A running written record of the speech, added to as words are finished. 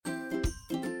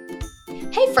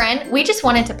Hey friend, we just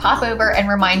wanted to pop over and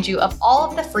remind you of all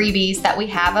of the freebies that we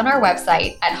have on our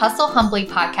website at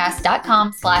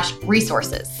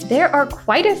hustlehumblypodcast.com/resources. There are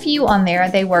quite a few on there.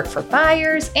 They work for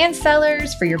buyers and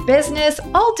sellers, for your business,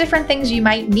 all different things you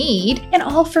might need, and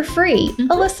all for free.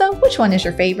 Alyssa, which one is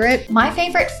your favorite? My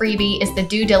favorite freebie is the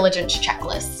due diligence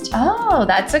checklist. Oh,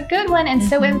 that's a good one and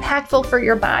so impactful for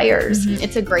your buyers.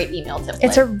 It's a great email template.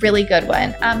 It's a really good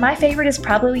one. My favorite is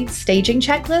probably staging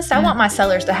checklist. I want my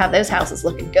sellers to have those houses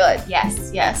looking good.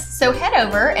 Yes. So head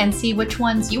over and see which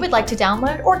ones you would like to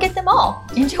download or get them all.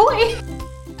 Enjoy.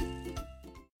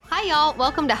 Hi y'all,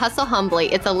 welcome to Hustle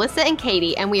Humbly. It's Alyssa and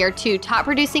Katie, and we are two top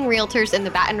producing realtors in the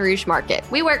Baton Rouge market.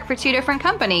 We work for two different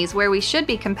companies where we should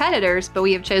be competitors, but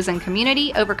we have chosen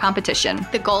community over competition.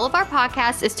 The goal of our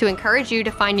podcast is to encourage you to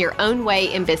find your own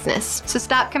way in business. So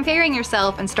stop comparing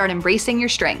yourself and start embracing your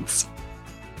strengths.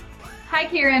 Hi,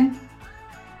 Karen.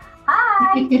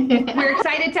 Hi. We're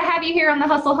excited to have you here on the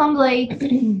Hustle Humbly.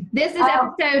 This is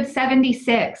episode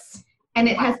 76, and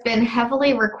it has been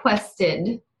heavily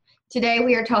requested. Today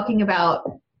we are talking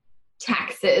about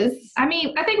taxes. I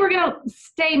think we're going to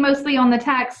stay mostly on the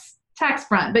tax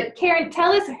front, but Karen,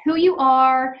 tell us who you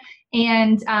are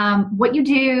and what you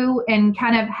do and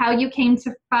kind of how you came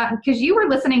to find, because you were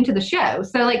listening to the show.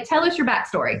 So tell us your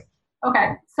backstory.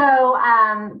 Okay. So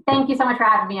thank you so much for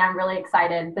having me. I'm really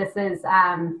excited. This is,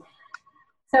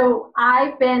 so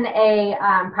I've been a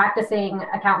practicing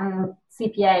accountant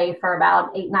CPA for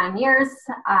about 8-9 years.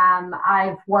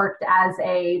 I've worked as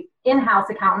a in-house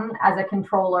accountant, as a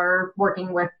controller,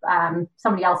 working with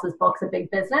somebody else's books, a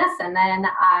big business. And then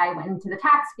I went into the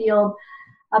tax field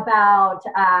about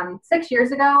 6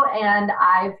 years ago, and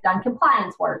I've done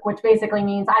compliance work, which basically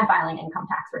means I'm filing income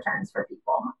tax returns for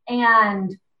people.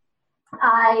 And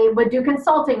I would do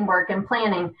consulting work and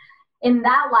planning. In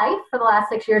that life, for the last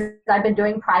 6 years, I've been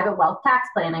doing private wealth tax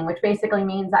planning, which basically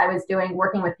means I was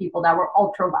working with people that were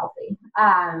ultra wealthy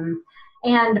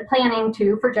and planning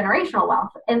too for generational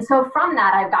wealth. And so from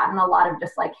that, I've gotten a lot of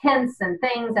just hints and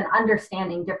things and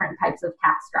understanding different types of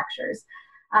tax structures.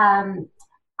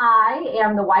 I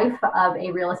am the wife of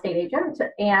a real estate agent.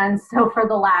 And so for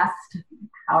the last,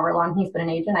 however long he's been an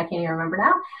agent, I can't even remember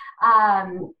now.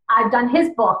 I've done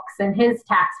his books and his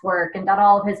tax work and done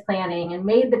all of his planning and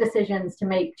made the decisions to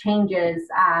make changes.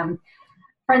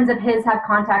 Friends of his have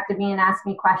contacted me and asked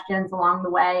me questions along the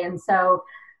way. And so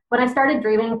when I started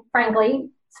dreaming, frankly,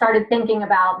 started thinking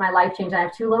about my life change, I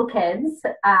have 2 little kids.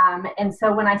 And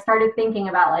so when I started thinking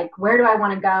about where do I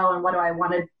want to go and what do I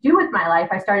want to do with my life,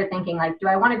 I started thinking do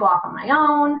I want to go off on my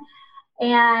own?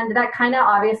 And that kind of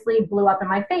obviously blew up in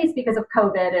my face because of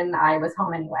COVID, and I was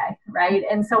home anyway, right?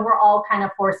 And so we're all kind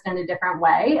of forced in a different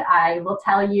way. I will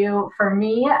tell you, for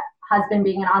me, husband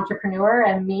being an entrepreneur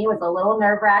and me was a little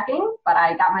nerve-wracking, but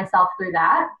I got myself through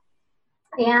that.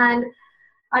 And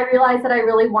I realized that I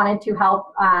really wanted to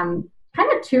help kind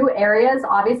of 2 areas.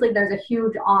 Obviously, there's a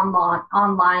huge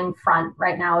online front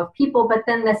right now of people, but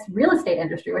then this real estate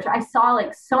industry, which I saw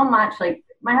so much,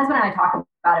 my husband and I talk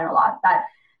about it a lot, that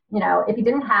if he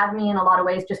didn't have me in a lot of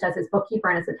ways just as his bookkeeper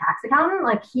and as a tax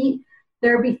accountant,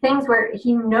 there would be things where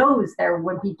he knows there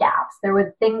would be gaps. There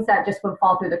would things that just would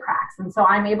fall through the cracks. And so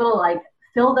I'm able to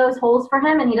fill those holes for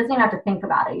him, and he doesn't even have to think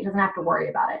about it. He doesn't have to worry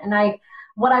about it. And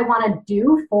what I want to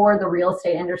do for the real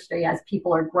estate industry as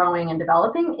people are growing and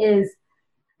developing is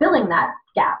filling that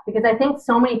gap, because I think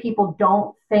so many people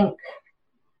don't think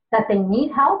that they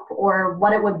need help or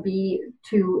what it would be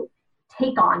to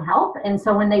take on help. And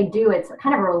so when they do, it's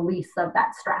kind of a release of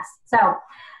that stress. So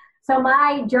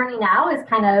my journey now is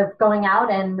kind of going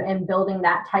out and building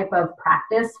that type of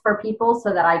practice for people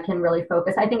so that I can really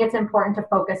focus. I think it's important to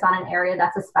focus on an area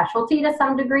that's a specialty to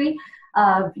some degree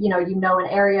of, an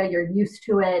area, you're used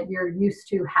to it, you're used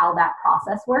to how that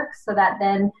process works, so that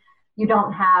then you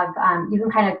don't have, you can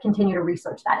kind of continue to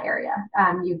research that area.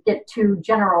 You get too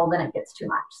general, then it gets too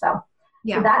much. So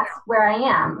that's where I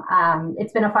am.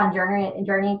 It's been a fun journey.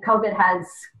 COVID has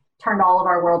turned all of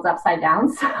our worlds upside down.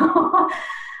 So,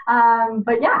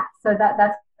 but yeah, so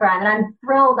that's where I am. And I'm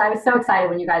thrilled. I was so excited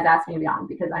when you guys asked me to be on,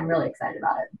 because I'm really excited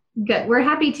about it. Good. We're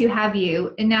happy to have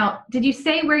you. And now, did you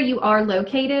say where you are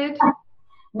located?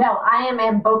 No, I am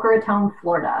in Boca Raton,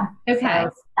 Florida. Okay.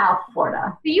 So South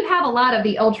Florida. So you have a lot of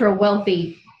the ultra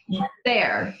wealthy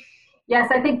there. Yes,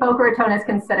 I think Boca Raton is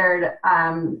considered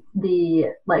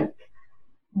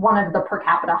one of the per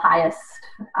capita highest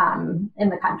in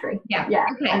the country. Yeah.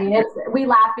 Okay. I mean, we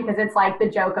laugh because it's the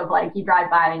joke of you drive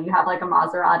by and you have a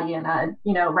Maserati and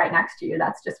right next to you.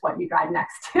 That's just what you drive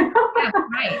next to. Yeah,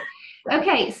 right.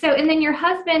 Okay. So, and then your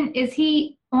husband, is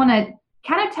he on a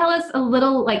kind of tell us a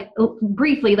little, like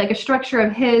briefly, like a structure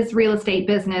of his real estate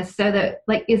business, so that,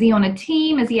 like, is he on a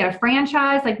team? Is he at a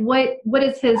franchise? Like, what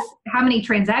is his, how many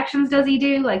transactions does he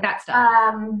do? Like that stuff.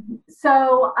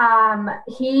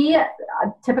 He,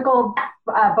 typical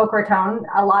Boca Raton,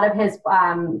 a lot of his,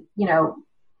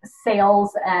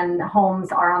 sales and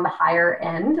homes are on the higher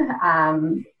end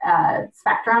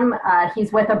spectrum.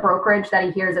 He's with a brokerage that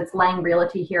he hears, it's Lang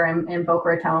Realty here in Boca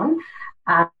Raton,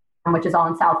 which is all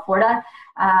in South Florida.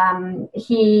 I'm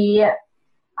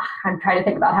trying to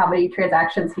think about how many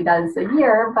transactions he does a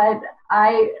year, but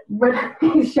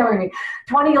he's showing me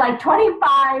 25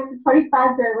 to, what did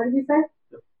you say?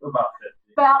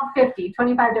 About 50,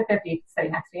 25 to 50,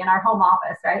 sitting next to me in our home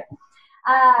office, right?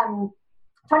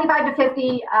 25 to 50.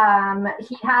 He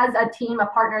has a team, a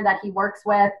partner that he works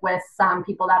with some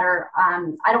people that are,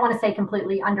 I don't want to say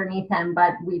completely underneath him,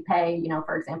 but we pay,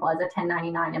 for example, as a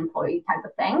 1099 employee type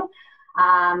of thing.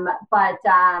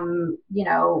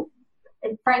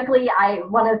 Frankly,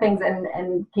 one of the things,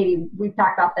 and Katie, we've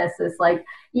talked about this, is like,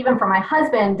 even for my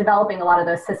husband, developing a lot of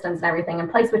those systems and everything in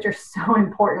place, which are so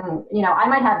important. I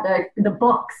might have the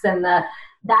books and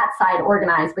that side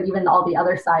organized, but even all the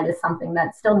other side is something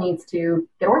that still needs to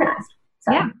get organized.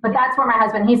 So, yeah. But that's where my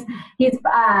husband, he's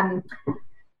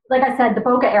like I said, the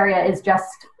Boca area is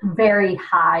just very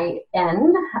high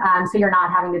end. So you're not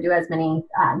having to do as many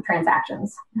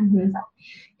transactions. Mm-hmm. So.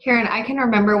 Karen, I can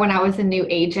remember when I was a new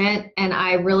agent and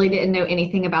I really didn't know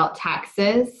anything about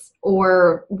taxes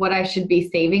or what I should be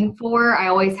saving for. I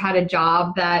always had a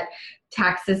job that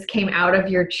taxes came out of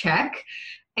your check.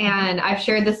 And I've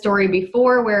shared the story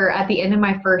before where at the end of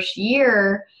my first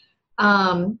year,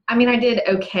 I did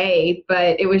okay,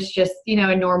 but it was just,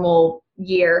 a normal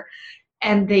year.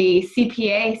 And the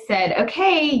CPA said,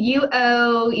 okay, you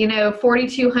owe,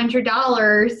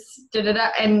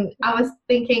 $4,200, and I was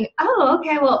thinking, oh,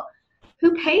 okay, well,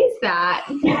 who pays that?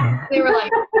 They were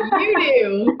like, you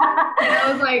do. And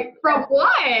I was like, from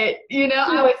what? I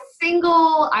was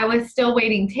single. I was still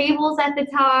waiting tables at the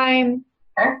time.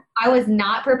 I was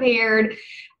not prepared.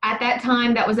 At that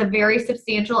time, that was a very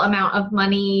substantial amount of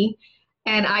money,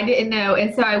 and I didn't know.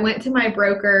 And so I went to my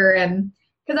broker, and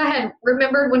because I had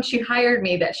remembered when she hired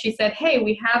me that she said, hey,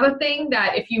 we have a thing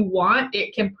that if you want,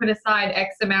 it can put aside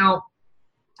X amount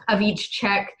of each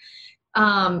check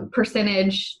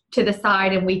percentage to the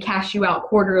side, and we cash you out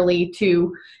quarterly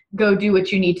to go do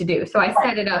what you need to do. So I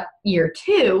set it up year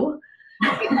 2.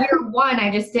 Year 1,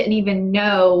 I just didn't even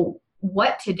know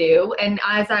what to do. And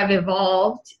as I've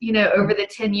evolved, over the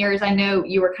 10 years, I know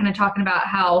you were kind of talking about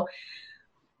how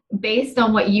based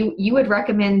on what you would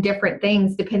recommend different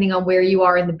things depending on where you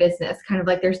are in the business, kind of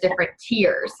like there's different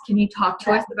tiers. Can you talk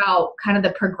to us about kind of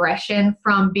the progression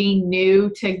from being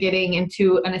new to getting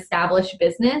into an established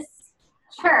business?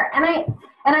 Sure. And I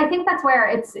think that's where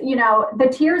it's, the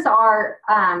tiers are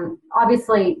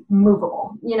obviously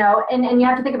movable, and you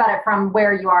have to think about it from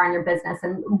where you are in your business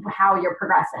and how you're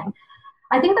progressing.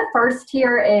 I think the first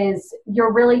tier is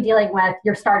you're really dealing with,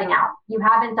 you're starting out. You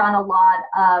haven't done a lot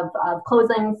of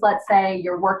closings. Let's say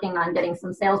you're working on getting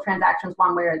some sales transactions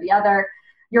one way or the other.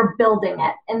 You're building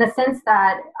it in the sense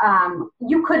that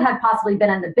you could have possibly been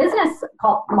in the business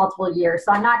multiple years.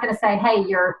 So I'm not going to say, hey,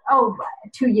 you're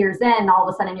 2 years in, all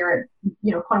of a sudden you're at,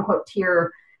 quote unquote,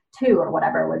 tier 2 or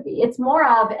whatever it would be. It's more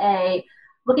of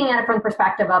looking at it from the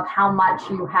perspective of how much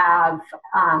you have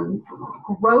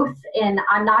growth in,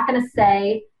 I'm not going to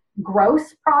say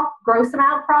gross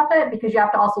amount profit, because you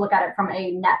have to also look at it from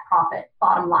a net profit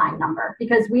bottom line number,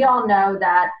 because we all know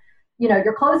that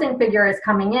your closing figure is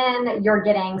coming in, you're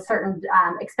getting certain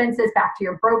expenses back to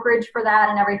your brokerage for that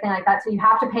and everything like that. So you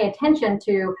have to pay attention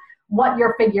to what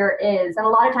your figure is. And a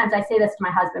lot of times I say this to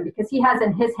my husband because he has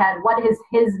in his head what is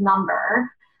his number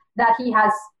that he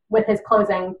has with his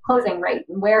closing rate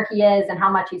and where he is and how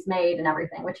much he's made and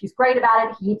everything, which he's great about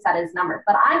it. He keeps that his number.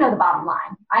 But I know the bottom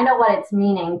line. I know what it's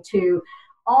meaning to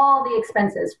all the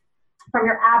expenses, from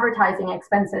your advertising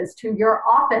expenses to your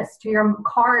office, to your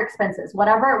car expenses,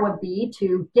 whatever it would be,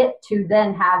 to get to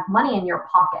then have money in your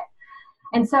pocket.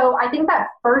 And so I think that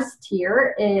first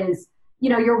tier is,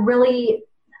 you're really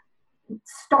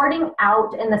starting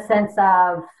out in the sense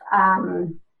of,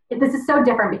 this is so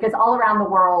different because all around the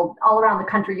world, all around the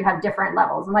country, you have different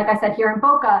levels. And like I said, here in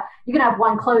Boca, you can have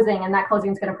one closing and that closing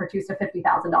is going to produce a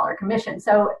 $50,000 commission.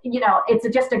 So, it's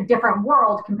just a different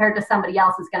world compared to somebody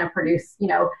else is going to produce,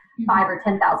 $5,000 or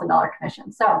 $10,000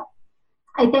 commission. So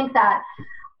I think that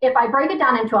if I break it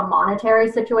down into a monetary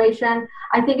situation,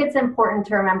 I think it's important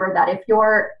to remember that if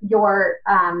your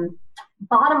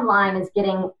bottom line is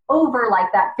getting over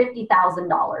like that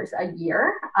 $50,000 a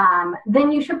year,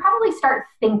 then you should probably start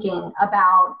thinking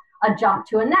about, a jump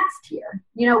to a next tier,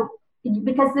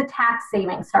 because the tax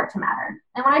savings start to matter.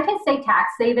 And when I say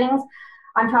tax savings,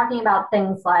 I'm talking about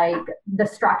things like the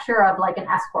structure of like an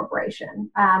S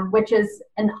corporation, which is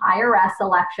an IRS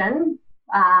election.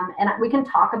 And we can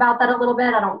talk about that a little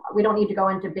bit. We don't need to go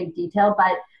into big detail,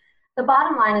 but the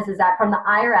bottom line is that from the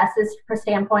IRS's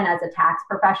standpoint as a tax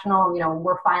professional,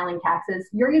 we're filing taxes,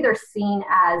 you're either seen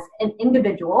as an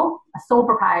individual, a sole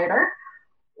proprietor,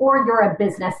 or you're a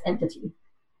business entity.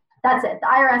 That's it. The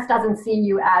IRS doesn't see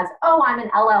you as, oh, I'm an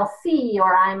LLC,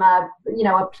 or I'm a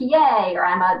PA, or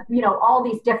I'm all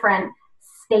these different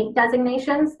state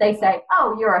designations. They say,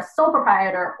 oh, you're a sole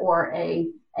proprietor or a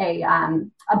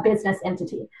business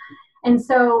entity. And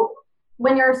so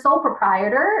when you're a sole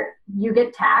proprietor, you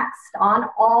get taxed on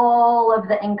all of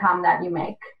the income that you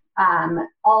make,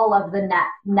 all of the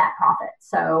net profit.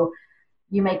 So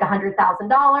you make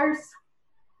 $100,000,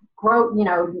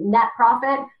 net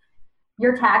profit.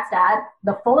 You're taxed at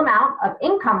the full amount of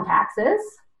income taxes,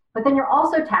 but then you're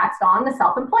also taxed on the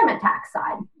self-employment tax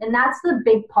side. And that's the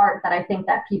big part that I think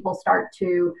that people start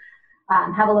to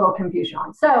have a little confusion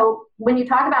on. So when you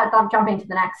talk about jumping to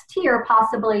the next tier,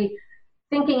 possibly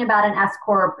thinking about an S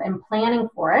Corp and planning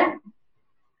for it,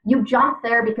 you jump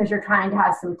there because you're trying to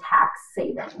have some tax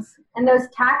savings. And those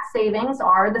tax savings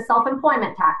are the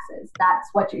self-employment taxes. That's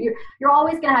what you're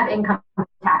always going to have income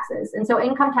taxes. And so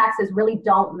income taxes really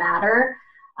don't matter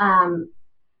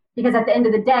because at the end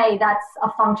of the day, that's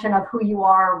a function of who you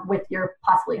are with your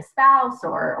possibly a spouse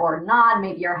or not.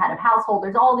 Maybe you're a head of household.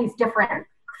 There's all these different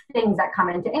things that come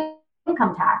into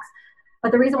income tax.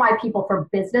 But the reason why people for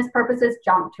business purposes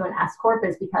jump to an S Corp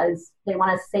is because they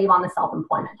want to save on the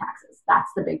self-employment taxes. That's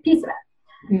the big piece of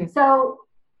it. Mm. So,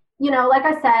 like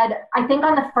I said, I think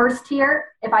on the first tier,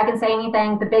 if I can say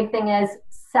anything, the big thing is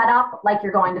set up like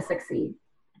you're going to succeed.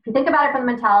 If you think about it from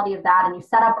the mentality of that and you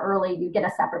set up early, you get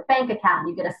a separate bank account,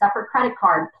 you get a separate credit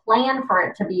card, plan for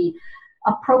it to be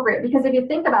appropriate. Because if you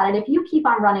think about it, if you keep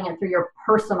on running it through your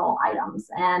personal items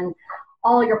and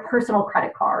all your personal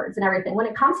credit cards and everything, when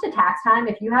it comes to tax time,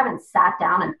 if you haven't sat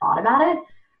down and thought about it,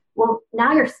 well,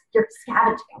 now you're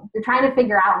scavenging. You're trying to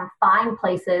figure out and find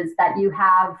places that you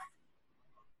have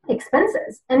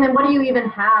expenses. And then what do you even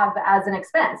have as an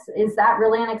expense? Is that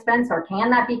really an expense, or can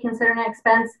that be considered an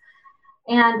expense?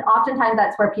 And oftentimes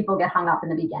that's where people get hung up in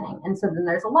the beginning. And so then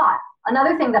there's a lot.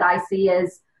 Another thing that I see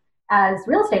is, as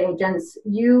real estate agents,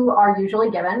 you are usually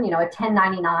given, a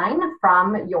 1099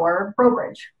 from your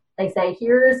brokerage. They say,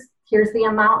 here's the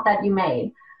amount that you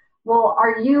made. Well,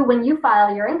 when you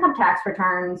file your income tax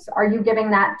returns, are you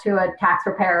giving that to a tax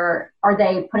preparer? Are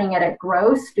they putting it at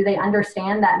gross? Do they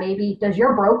understand that maybe, does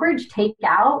your brokerage take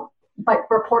out, but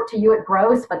report to you at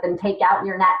gross, but then take out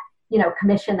your net,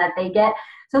 commission that they get?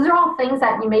 So those are all things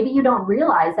that maybe you don't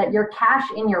realize, that your cash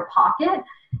in your pocket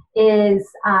is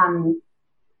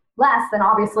less than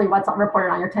obviously what's reported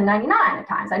on your 1099 at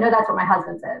times. I know that's what my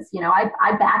husband's is.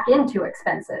 I back into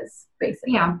expenses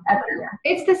basically every year.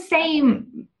 It's the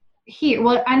same here.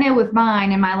 Well, I know with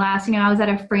mine and my last, I was at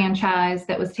a franchise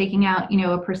that was taking out,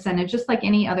 a percentage just like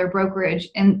any other brokerage.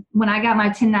 And when I got my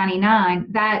 1099,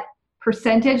 that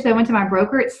percentage that went to my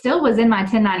broker, it still was in my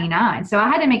 1099. So I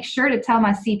had to make sure to tell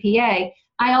my CPA,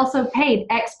 I also paid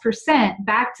X percent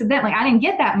back to them. Like, I didn't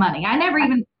get that money. I never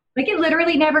even, it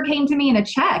literally never came to me in a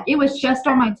check. It was just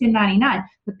on my 1099.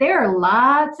 But there are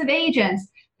lots of agents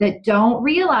that don't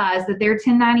realize that their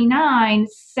 1099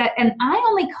 set, and I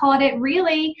only caught it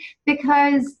really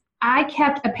because I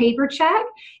kept a paper check.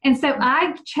 And so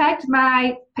I checked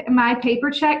my paper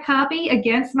check copy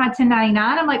against my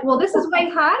 1099. I'm like, well, this is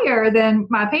way higher than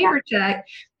my paper check.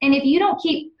 And if you don't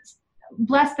keep,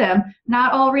 bless them,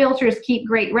 not all realtors keep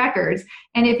great records.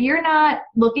 And if you're not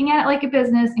looking at it like a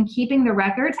business and keeping the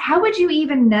records, how would you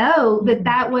even know that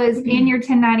that was in your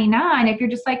 1099 if you're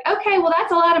just like, okay, well,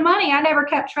 that's a lot of money. I never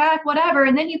kept track, whatever.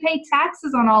 And then you pay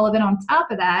taxes on all of it on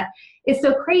top of that. It's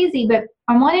so crazy. But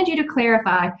I wanted you to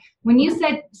clarify, when you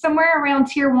said somewhere around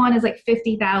tier 1 is like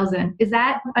 50,000, is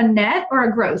that a net or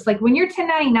a gross? Like when your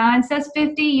 1099 says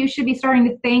 50, you should be starting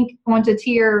to think onto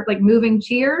tier, like moving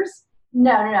tiers.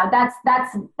 No. That's net.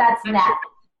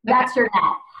 That's your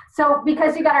net. So,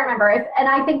 because you got to remember, and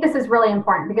I think this is really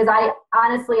important, because I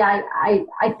honestly, I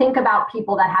think about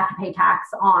people that have to pay tax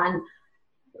on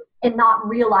and not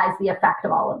realize the effect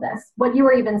of all of this. What you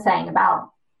were even saying about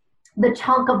the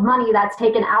chunk of money that's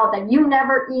taken out that you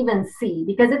never even see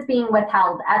because it's being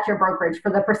withheld at your brokerage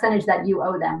for the percentage that you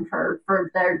owe them for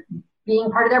their being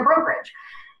part of their brokerage.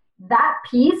 That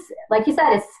piece, like you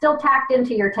said, is still tacked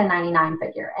into your 1099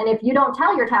 figure. And if you don't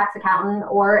tell your tax accountant,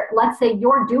 or let's say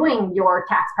you're doing your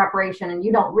tax preparation and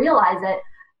you don't realize it,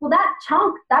 Well,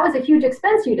 that was a huge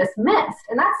expense you just missed.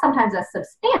 And that's sometimes a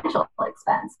substantial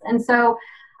expense. And so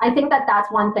I think that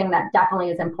that's one thing that definitely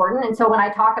is important. And so when I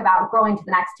talk about growing to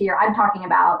the next tier, I'm talking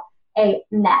about a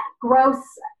net gross.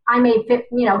 I made,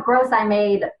 gross, I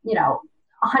made,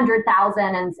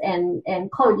 100,000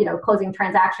 and closing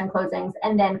transaction closings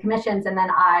and then commissions. And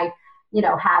then I,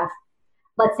 have,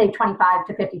 let's say 25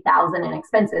 to 50,000 in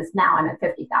expenses. Now I'm at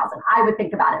 50,000. I would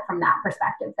think about it from that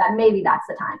perspective, that maybe that's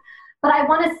the time. But I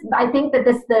think that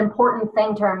the important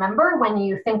thing to remember when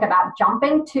you think about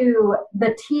jumping to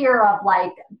the tier of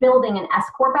like building an S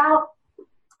Corp out,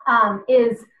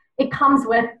 is it comes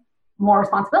with more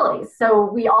responsibilities. So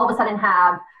we all of a sudden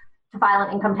have to file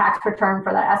an income tax return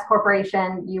for that S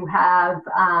corporation. You have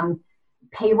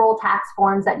payroll tax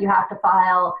forms that you have to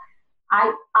file.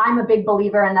 I'm a big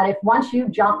believer in that if once you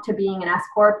jump to being an S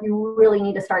Corp, you really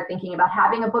need to start thinking about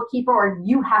having a bookkeeper, or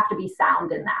you have to be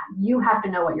sound in that. You have to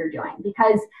know what you're doing,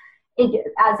 because when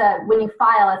you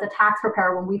file as a tax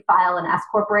preparer, when we file an S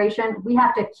corporation, we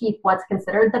have to keep what's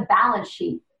considered the balance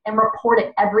sheet and report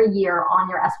it every year on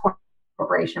your S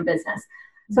corporation business.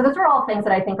 So those are all things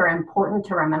that I think are important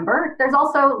to remember. There's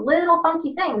also little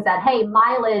funky things that, hey,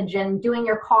 mileage and doing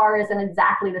your car isn't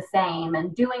exactly the same,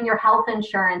 and doing your health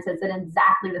insurance isn't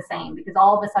exactly the same, because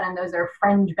all of a sudden those are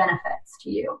fringe benefits to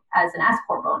you as an S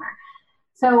Corp owner.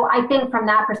 So I think from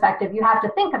that perspective, you have to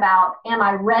think about, am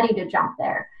I ready to jump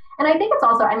there? And I think it's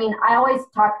also, I always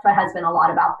talk to my husband a lot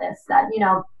about this, that,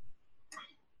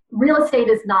 real estate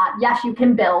is not, yes, you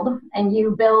can build and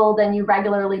you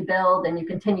regularly build and you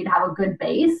continue to have a good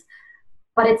base,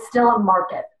 but it's still a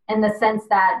market in the sense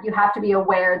that you have to be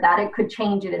aware that it could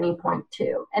change at any point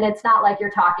too. And it's not like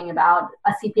you're talking about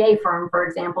a CPA firm, for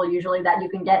example, usually that you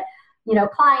can get,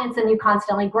 clients and you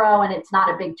constantly grow and it's not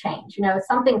a big change. If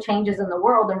something changes in the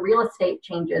world and real estate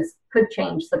could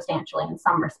change substantially in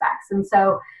some respects. And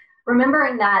so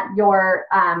remembering that your,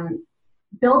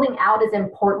 building out is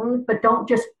important, but don't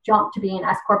just jump to be an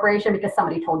S corporation because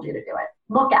somebody told you to do it.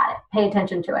 Look at it, pay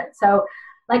attention to it. So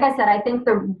like I said, I think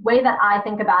the way that I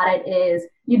think about it is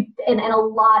and a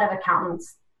lot of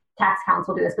accountants, tax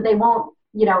counsel do this, but they won't,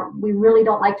 we really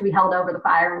don't like to be held over the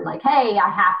fire and like, hey, I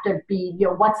have to be,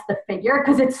 what's the figure?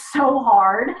 Because it's so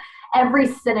hard. Every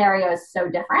scenario is so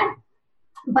different.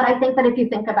 But I think that if you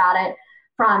think about it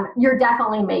you're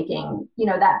definitely making,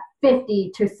 that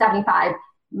 50 to 75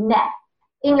 net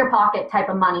in your pocket type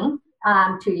of money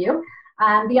to you.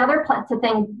 The other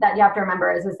thing that you have to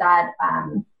remember is that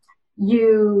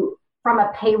from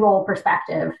a payroll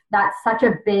perspective, that's such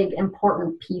a big,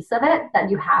 important piece of it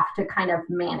that you have to kind of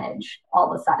manage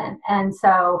all of a sudden. And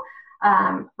so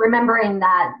remembering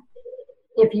that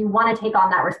if you want to take on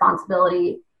that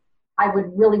responsibility, I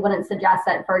wouldn't suggest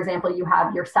that, for example, you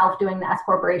have yourself doing the S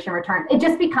corporation return. It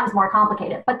just becomes more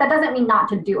complicated, but that doesn't mean not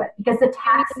to do it, because the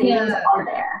tax savings are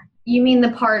there. You mean the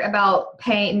part about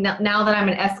paying, now that I'm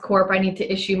an S Corp, I need to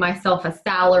issue myself a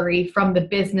salary from the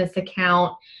business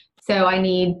account. So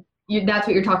that's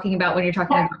what you're talking about when you're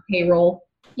talking about payroll.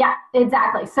 Yeah,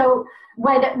 exactly. So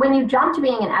when you jump to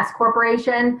being an S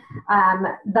corporation,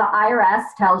 the IRS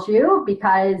tells you,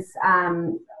 because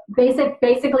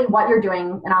basically what you're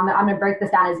doing, and I'm going to break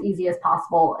this down as easy as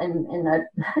possible in the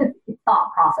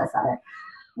thought process of it.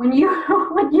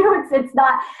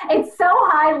 It's so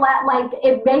high, like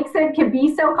it can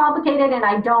be so complicated, and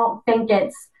I don't think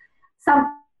it's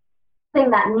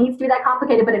something that needs to be that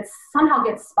complicated, but it somehow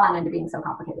gets spun into being so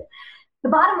complicated. The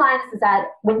bottom line is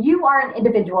that when you are an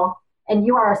individual and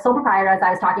you are a sole proprietor, as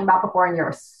I was talking about before, and you're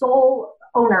a sole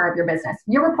owner of your business,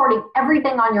 you're reporting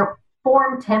everything on your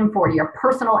Form 1040, your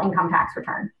personal income tax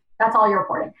return. That's all you're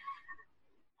reporting.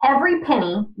 Every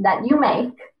penny that you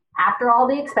make after all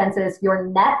the expenses, your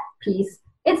net piece,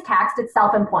 it's taxed at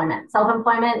self-employment.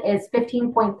 Self-employment is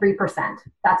 15.3%.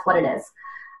 That's what it is.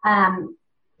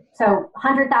 So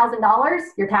 $100,000,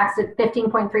 you're taxed at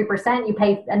 15.3%. You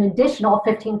pay an additional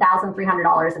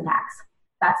 $15,300 in tax.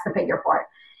 That's the figure for it.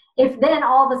 If then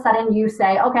all of a sudden you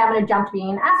say, okay, I'm going to jump to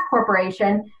being an S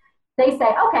corporation, they say,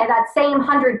 okay, that same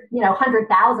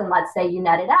 100,000, let's say you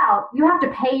net it out, you have to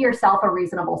pay yourself a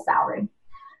reasonable salary.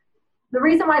 The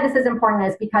reason why this is important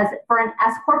is because for an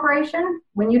S corporation,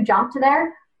 when you jump to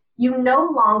there, you no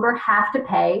longer have to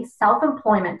pay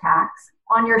self-employment tax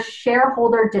on your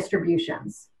shareholder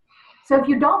distributions. So if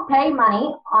you don't pay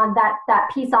money on that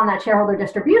piece on that shareholder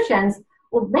distributions,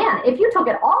 well, man, if you took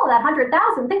it all of that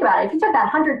 100,000, think about it. If you took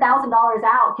that $100,000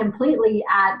 out completely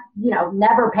at,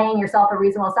 never paying yourself a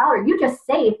reasonable salary, you just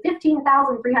saved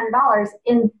 $15,300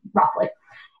 roughly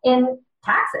in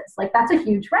taxes. Like, that's a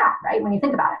huge round, right? When you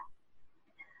think about it.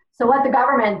 So what the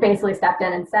government basically stepped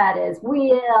in and said is, no,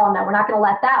 we're not going to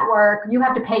let that work. You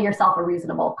have to pay yourself a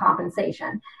reasonable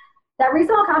compensation. That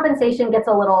reasonable compensation gets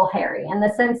a little hairy in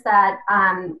the sense that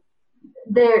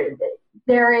there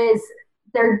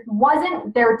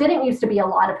didn't used to be a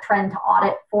lot of trend to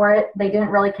audit for it. They didn't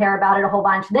really care about it a whole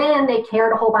bunch. Then they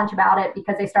cared a whole bunch about it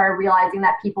because they started realizing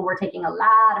that people were taking a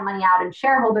lot of money out in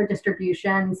shareholder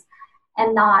distributions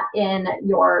and not in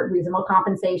your reasonable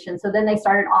compensation. So then they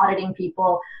started auditing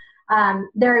people.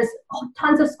 There's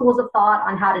tons of schools of thought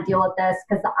on how to deal with this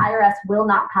because the IRS will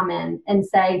not come in and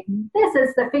say, this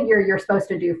is the figure you're supposed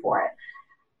to do for it.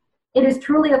 It is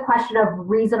truly a question of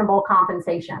reasonable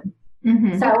compensation.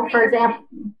 Mm-hmm. So, for example,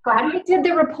 go ahead. I did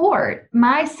the report.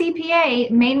 My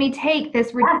CPA made me take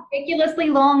this ridiculously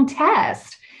long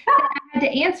test. I had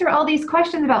to answer all these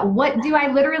questions about what do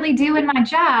I literally do in my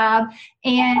job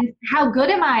and how good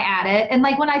am I at it. And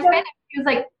like when I finished, he was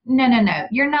like, no,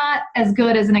 you're not as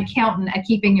good as an accountant at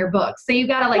keeping your books. So you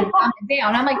got to like dumb it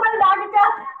down. I'm like,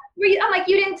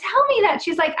 you didn't tell me that.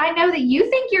 She's like, I know that you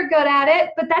think you're good at it,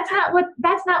 but that's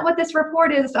not what this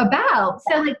report is about.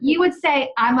 So like you would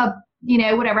say, I'm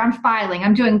filing,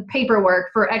 I'm doing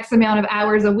paperwork for X amount of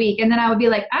hours a week. And then I would be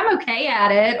like, I'm okay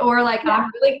at it. Or like,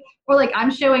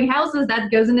 I'm showing houses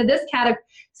that goes into this category.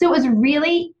 So it was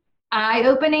really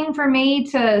eye-opening for me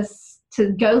to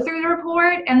go through the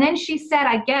report. And then she said,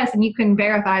 I guess, and you can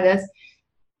verify this,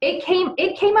 it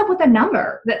came up with a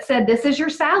number that said, this is your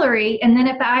salary. And then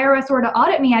if the IRS were to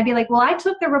audit me, I'd be like, well, I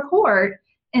took the report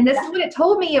and this is what it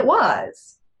told me it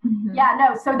was. Mm-hmm. Yeah,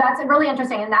 no. So that's really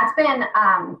interesting. And that's been,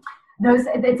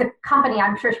 it's a company,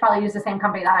 I'm sure she probably used the same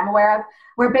company that I'm aware of,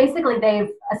 where basically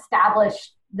they've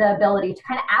established the ability to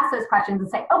kind of ask those questions and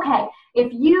say, okay,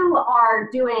 if you are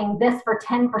doing this for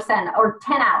 10% or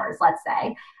 10 hours, let's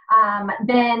say,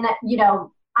 then,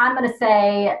 I'm going to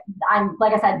say I'm,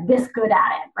 like I said, this good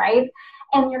at it, right?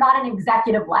 And you're not an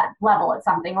executive level at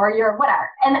something or you're whatever.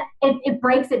 And it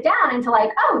breaks it down into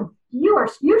like, oh,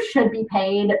 you should be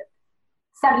paid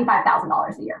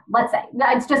 $75,000 a year, let's say.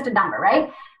 It's just a number,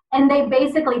 right? And they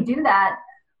basically do that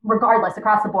regardless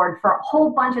across the board for whole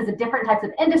bunches of different types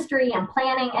of industry and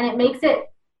planning, and it makes it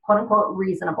quote unquote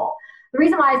reasonable. The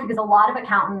reason why is because a lot of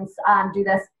accountants do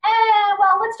this,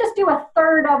 well, let's just do a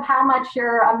third of how much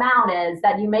your amount is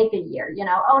that you make a year,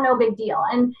 oh, no big deal.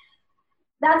 And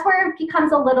that's where it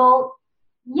becomes a little,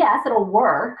 yes, it'll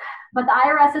work, but the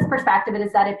IRS's perspective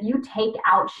is that if you take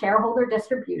out shareholder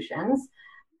distributions,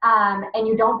 and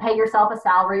you don't pay yourself a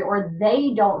salary or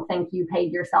they don't think you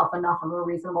paid yourself enough of a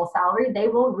reasonable salary, they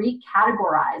will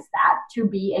recategorize that to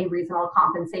be a reasonable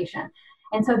compensation.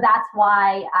 And so that's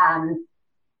why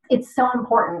it's so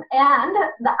important. And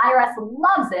the IRS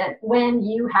loves it when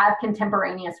you have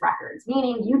contemporaneous records,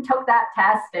 meaning you took that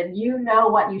test and you know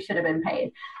what you should have been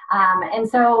paid. And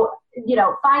so,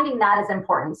 finding that is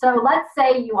important. So let's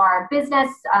say you are a business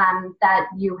that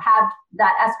you have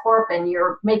that S Corp and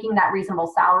you're making that reasonable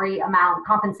salary amount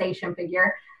compensation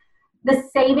figure. The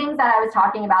savings that I was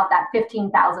talking about, that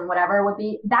 15,000 whatever would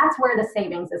be, that's where the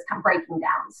savings is breaking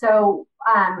down. So,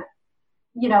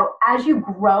 as you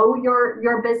grow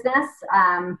your business,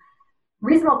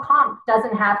 reasonable comp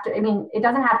doesn't have to, it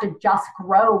doesn't have to just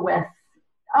grow with,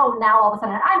 oh, now all of a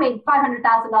sudden I made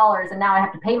 $500,000 and now I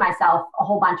have to pay myself a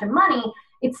whole bunch of money.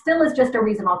 It still is just a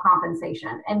reasonable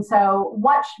compensation. And so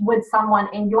what would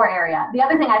someone in your area, the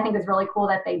other thing I think is really cool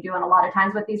that they do, and a lot of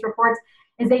times with these reports,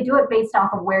 is they do it based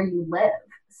off of where you live.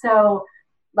 So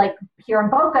like here in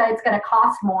Boca, it's going to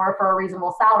cost more for a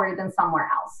reasonable salary than somewhere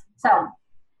else. So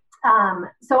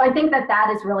I think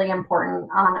that is really important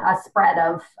on a spread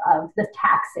of the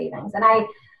tax savings.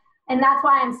 And that's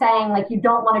why I'm saying, like, you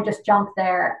don't want to just jump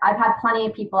there. I've had plenty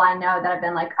of people I know that have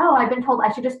been like, oh, I've been told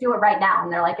I should just do it right now.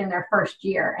 And they're like in their first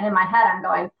year. And in my head, I'm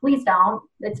going, please don't.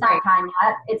 It's not time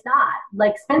yet. It's not.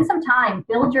 Like, spend some time,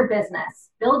 build your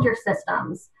business, build your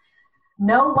systems,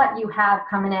 know what you have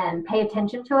coming in, pay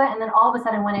attention to it. And then all of a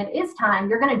sudden, when it is time,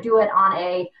 you're going to do it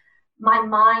on my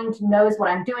mind knows what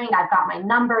I'm doing. I've got my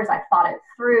numbers. I've thought it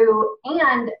through.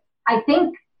 And I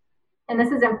think, and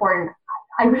this is important,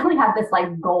 I really have this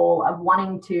like goal of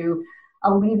wanting to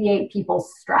alleviate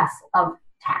people's stress of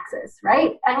taxes,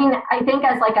 right? I think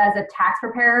as a tax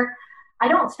preparer, I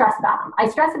don't stress about them. I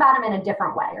stress about them in a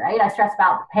different way, right? I stress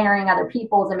about preparing other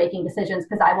people's and making decisions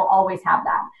because I will always have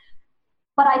that.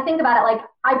 But I think about it like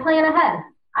I plan ahead.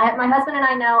 My husband and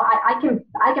I know I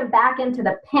can back into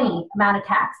the penny amount of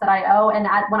tax that I owe. And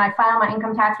when I file my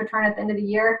income tax return at the end of the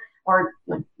year, or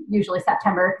usually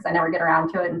September, because I never get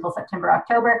around to it until September,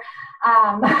 October,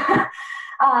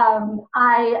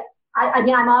 I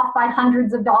mean, I'm off by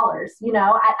hundreds of dollars.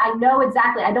 I know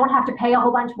exactly. I don't have to pay a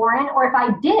whole bunch more in, or if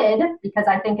I did, because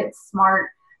I think it's smart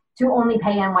to only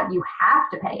pay in what you have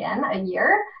to pay in a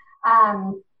year,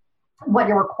 what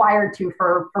you're required to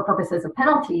for purposes of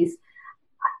penalties,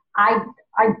 I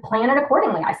plan it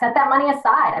accordingly. I set that money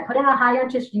aside. I put it in a high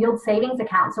interest yield savings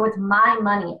account. So it's my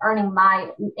money earning my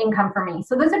income for me.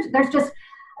 So there's just,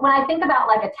 when I think about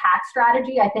like a tax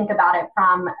strategy, I think about it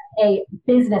from a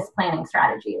business planning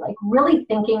strategy, like really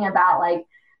thinking about like,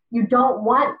 you don't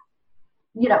want,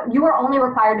 you are only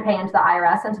required to pay into the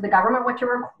IRS and to the government what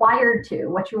you're required to,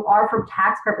 what you are for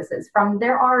tax purposes.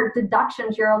 There are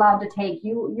deductions you're allowed to take.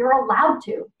 You're allowed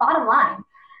to, bottom line.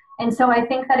 And so I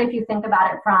think that if you think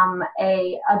about it from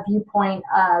a viewpoint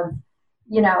of,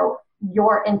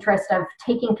 your interest of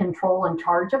taking control and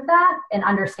charge of that and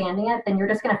understanding it, then you're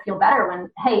just going to feel better when,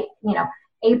 hey,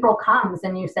 April comes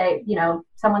and you say,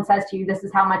 someone says to you, this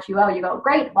is how much you owe. You go,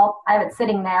 great, well, I have it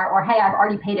sitting there. Or, hey, I've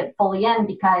already paid it fully in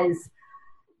because,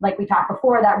 like we talked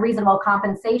before, that reasonable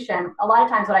compensation. A lot of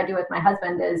times what I do with my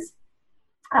husband is,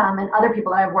 and other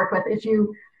people that I've worked with is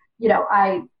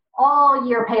I all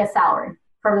year pay a salary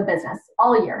for the business,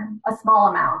 all year, a small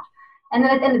amount. And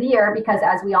then at the end of the year, because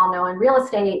as we all know in real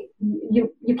estate,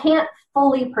 you can't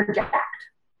fully project,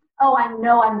 oh, I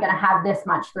know I'm going to have this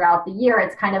much throughout the year.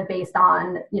 It's kind of based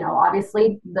on,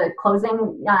 obviously the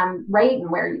closing rate and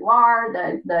where you are,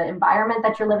 the environment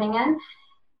that you're living in.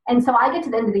 And so I get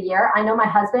to the end of the year. I know my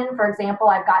husband, for example,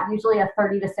 I've got usually a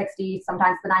 30 to 60,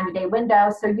 sometimes the 90-day window.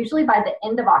 So usually by the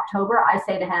end of October, I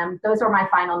say to him, those are my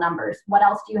final numbers. What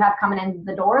else do you have coming in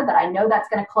the door that I know that's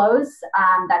going to close?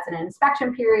 That's an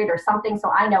inspection period or something.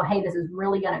 So I know, hey, this is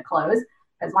really going to close.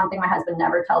 Because one thing my husband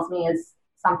never tells me is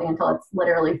something until it's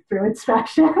literally through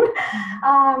inspection.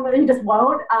 He just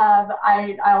won't.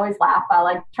 I always laugh.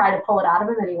 I try to pull it out of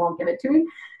him and he won't give it to me.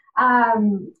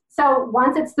 So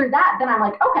once it's through that, then I'm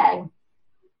like, okay,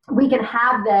 we can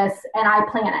have this, and I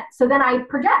plan it. So then I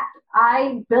project.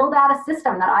 I build out a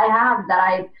system that I have that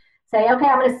I say, okay,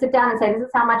 I'm going to sit down and say, this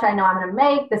is how much I know I'm going to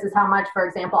make. This is how much, for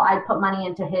example, I put money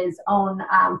into his own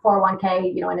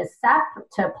 401k, in his SEP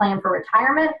to plan for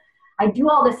retirement. I do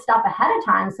all this stuff ahead of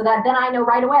time so that then I know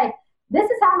right away, this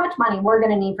is how much money we're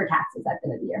going to need for taxes at the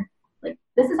end of the year. Like,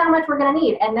 this is how much we're going to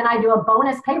need. And then I do a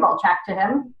bonus payroll check to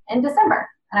him in December.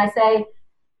 And I say,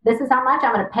 this is how much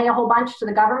I'm going to pay a whole bunch to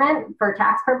the government for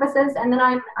tax purposes. And then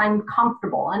I'm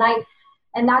comfortable.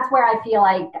 And that's where I feel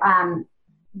like,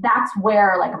 that's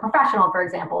where like a professional, for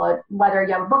example, whether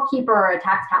you have a bookkeeper or a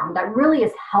tax accountant that really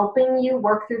is helping you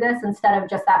work through this instead of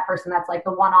just that person that's like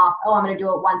the one-off, oh, I'm going to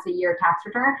do it once a year tax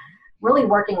return, really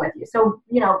working with you. So,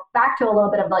 back to a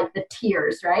little bit of like the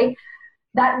tiers, right?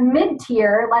 That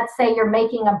mid-tier, let's say you're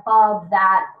making above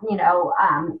that,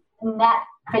 net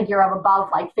figure of above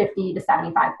like 50 to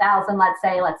 75,000. Let's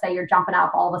say you're jumping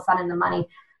up all of a sudden the money.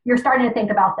 You're starting to think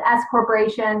about the S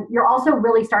corporation. You're also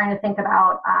really starting to think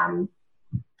about, are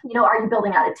you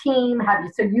building out a team?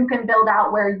 So you can build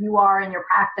out where you are in your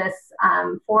practice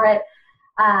for it.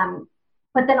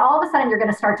 But then all of a sudden you're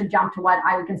going to start to jump to what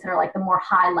I would consider like the more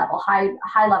high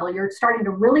level. You're starting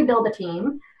to really build a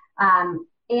team.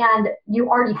 And you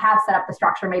already have set up the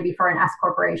structure maybe for an S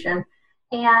corporation.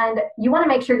 And you want to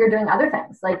make sure you're doing other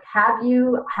things. Like, have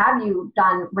you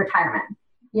done retirement?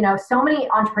 So many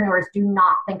entrepreneurs do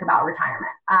not think about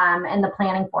retirement and the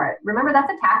planning for it. Remember,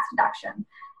 that's a tax deduction.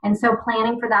 And so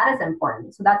planning for that is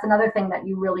important. So that's another thing that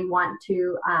you really want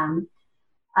to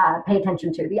pay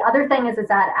attention to. The other thing is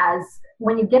that as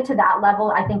when you get to that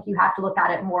level, I think you have to look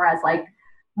at it more as like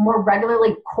more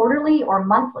regularly, quarterly or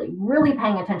monthly, really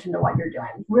paying attention to what you're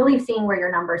doing, really seeing where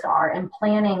your numbers are and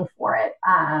planning for it.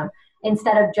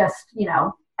 Instead of just,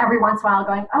 every once in a while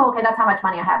going, oh, okay, that's how much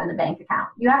money I have in the bank account.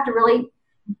 You have to really,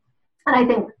 and I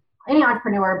think any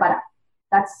entrepreneur, but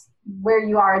that's where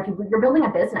you are. You're building a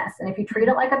business. And if you treat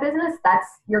it like a business,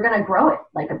 you're going to grow it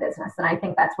like a business. And I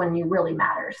think that's when you really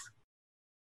matters.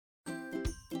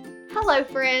 Hello,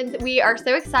 friends. We are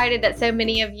so excited that so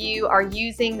many of you are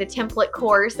using the template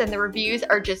course, and the reviews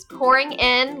are just pouring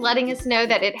in, letting us know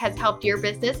that it has helped your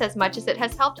business as much as it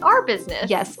has helped our business.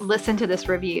 Yes, listen to this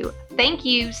review. Thank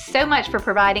you so much for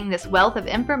providing this wealth of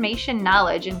information,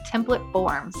 knowledge in template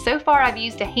form. So far, I've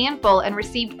used a handful and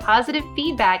received positive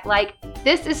feedback like,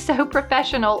 this is so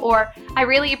professional, or I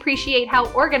really appreciate how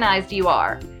organized you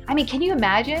are. I mean, can you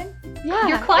imagine? Yeah,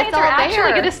 Your clients it's all are actually there.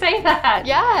 going to say that.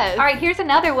 Yes. All right, here's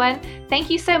another one. Thank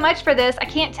you so much for this. I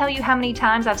can't tell you how many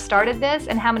times I've started this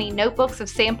and how many notebooks of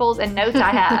samples and notes I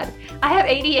had. I have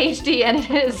ADHD and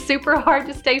it is super hard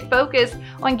to stay focused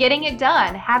on getting it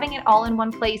done. Having it all in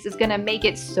one place is going to make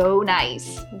it so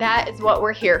nice. That is what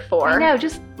we're here for. I know,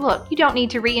 just look, you don't need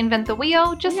to reinvent the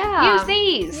wheel. Just use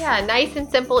these. Yeah, nice and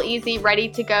simple, easy, ready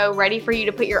to go, ready for you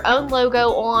to put your own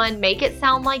logo on, make it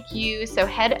sound like you. So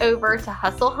head over to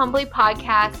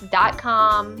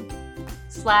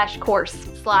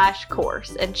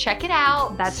hustlehumblypodcast.com/course and check it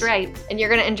out. That's right. And you're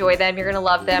going to enjoy them. You're going to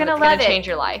love them. You're gonna It's going love to it. change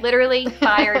your life. Literally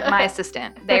fired my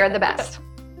assistant. They are the best.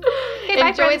 Okay, bye,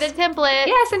 Enjoy friends. the template.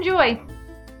 Yes, enjoy.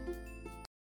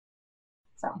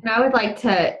 And I would like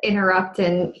to interrupt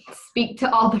and speak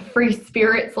to all the free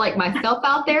spirits like myself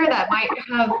out there that might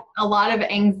have a lot of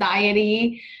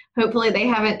anxiety. Hopefully they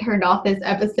haven't turned off this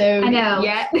episode I know.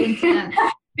 yet.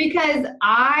 Because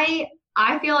I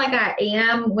feel like I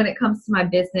am, when it comes to my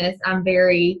business, I'm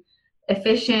very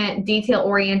efficient, detail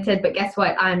oriented, but guess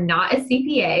what? I'm not a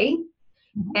CPA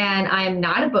and I'm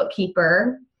not a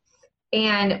bookkeeper.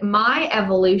 And my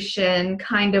evolution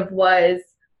kind of was,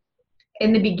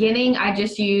 in the beginning, I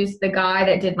just used the guy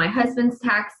that did my husband's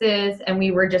taxes and we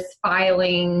were just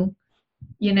filing,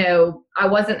 I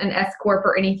wasn't an S Corp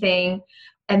or anything.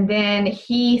 And then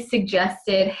he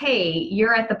suggested, hey,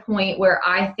 you're at the point where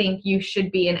I think you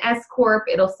should be an S Corp.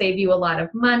 It'll save you a lot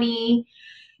of money.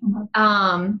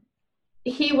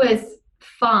 He was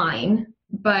fine.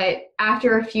 But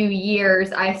after a few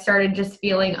years, I started just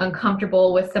feeling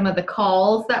uncomfortable with some of the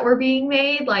calls that were being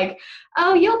made. Like,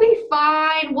 oh, you'll be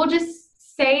fine. We'll just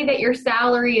say that your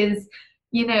salary is,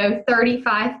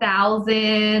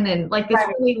 $35,000 and like this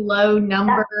really low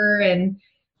number. And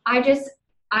I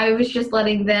was just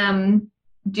letting them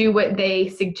do what they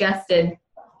suggested.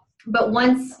 But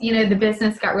once, the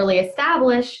business got really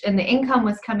established and the income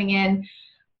was coming in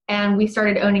and we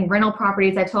started owning rental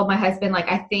properties, I told my husband,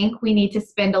 I think we need to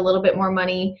spend a little bit more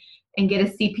money and get a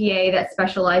CPA that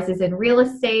specializes in real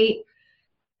estate.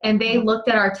 And they looked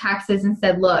at our taxes and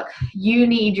said, look, you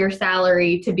need your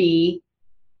salary to be,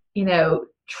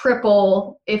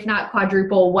 triple, if not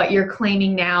quadruple what you're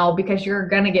claiming now, because you're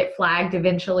going to get flagged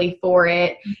eventually for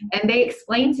it. And they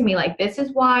explained to me, this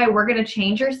is why we're going to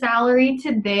change your salary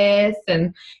to this,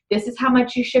 and this is how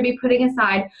much you should be putting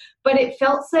aside. But it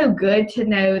felt so good to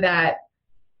know that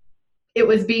it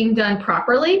was being done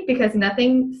properly, because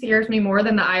nothing scares me more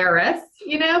than the IRS,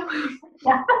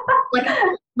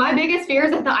 my biggest fear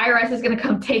is that the IRS is going to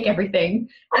come take everything.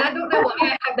 And I don't know why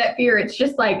I have that fear. It's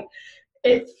just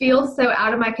it feels so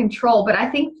out of my control. But I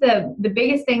think the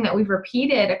biggest thing that we've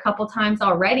repeated a couple times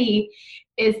already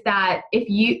is that if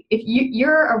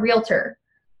you're a realtor,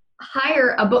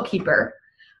 hire a bookkeeper,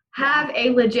 have a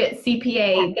legit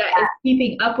CPA that is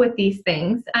keeping up with these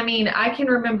things. I mean, I can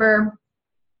remember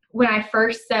when I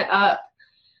first set up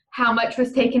how much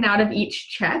was taken out of each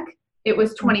check. It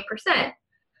was 20%.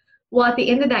 Well, at the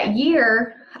end of that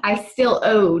year, I still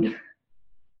owed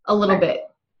a little bit.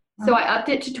 So I upped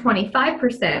it to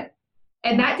 25%.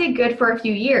 And that did good for a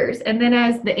few years. And then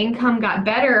as the income got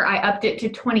better, I upped it to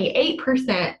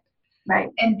 28%. Right.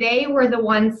 And they were the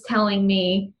ones telling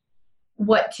me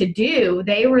what to do.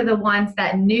 They were the ones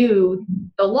that knew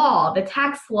the law, the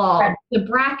tax law, the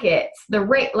brackets, the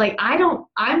rate.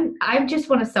 I just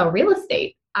want to sell real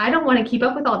estate. I don't want to keep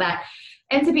up with all that.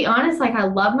 And to be honest, I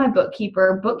love my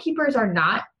bookkeeper. Bookkeepers are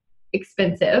not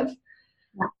expensive.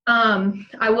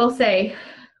 I will say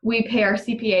we pay our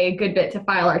CPA a good bit to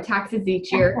file our taxes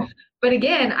each year. But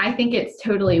again, I think it's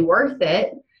totally worth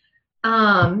it.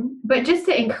 But just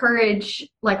to encourage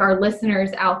our listeners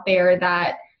out there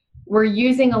that we're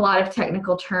using a lot of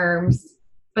technical terms,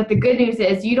 but the good news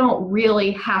is you don't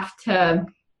really have to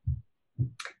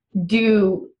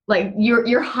do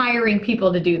you're hiring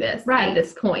people to do this at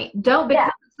this point. Don't become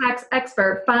a tax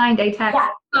expert. Find a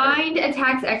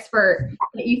tax expert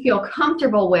that you feel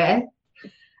comfortable with.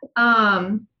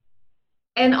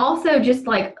 And also just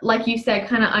like you said,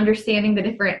 kind of understanding the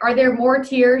different, are there more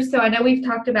tiers? So I know we've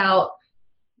talked about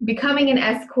becoming an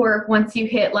S Corp once you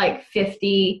hit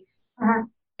 50.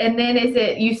 And then is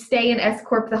it you stay in S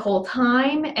Corp the whole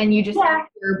time and you just have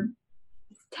your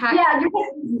tax?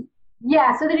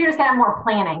 So then you're just gonna have more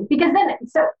planning, because then,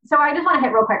 so I just want to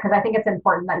hit real quick, because I think it's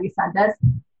important that you said this.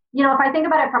 If I think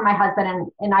about it from my husband,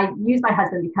 and I use my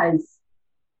husband because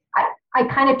I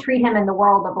kind of treat him in the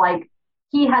world of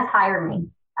he has hired me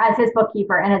as his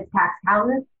bookkeeper and his tax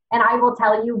accountant. And I will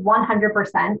tell you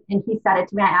 100%, and he said it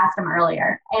to me, I asked him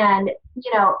earlier. And,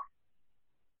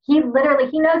 he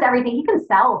knows everything. He can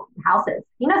sell houses.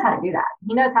 He knows how to do that.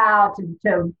 He knows how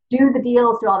to do the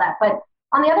deals, do all that. But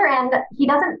on the other end, he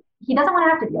doesn't want to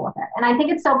have to deal with it. And I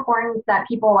think it's so important that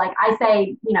people, like I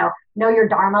say, know your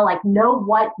dharma, like know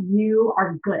what you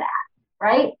are good at,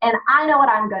 right? And I know what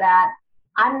I'm good at.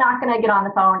 I'm not going to get on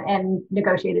the phone and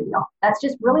negotiate a deal. That's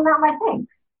just really not my thing.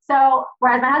 So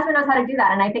whereas my husband knows how to do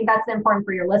that, and I think that's important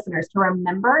for your listeners to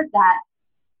remember that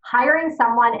hiring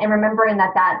someone and remembering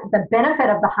that the benefit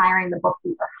of the hiring the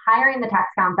bookkeeper, hiring the tax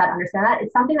accountant that understand that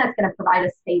is something that's going to provide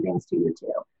a savings to you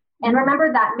too. And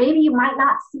remember that maybe you might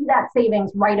not see that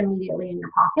savings right immediately in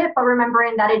your pocket, but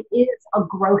remembering that it is a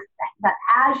growth thing, that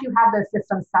as you have those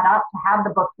systems set up to have the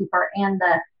bookkeeper and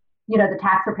the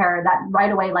tax preparer that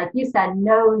right away, like you said,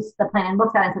 knows the plan and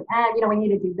looks at it and says, we need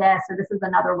to do this, or this is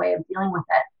another way of dealing with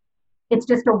it. It's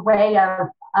just a way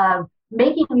of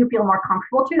making you feel more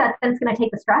comfortable too. That's going to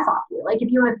take the stress off you. Like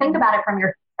if you would think about it from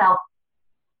yourself,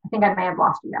 I think I may have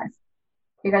lost you guys.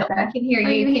 You guys there? I can hear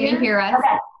you. Can you hear us?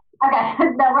 Okay.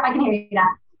 No, I can hear you now.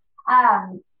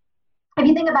 If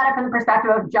you think about it from the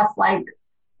perspective of just like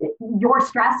your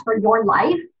stress for your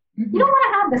life, you don't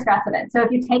want to have the stress of it. So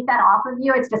if you take that off of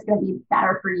you, it's just going to be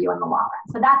better for you in the long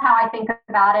run. So that's how I think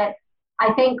about it.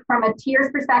 I think from a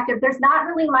tiers perspective, there's not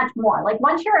really much more. Like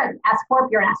once you're an S Corp,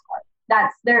 you're an S Corp.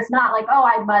 There's not like,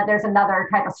 there's another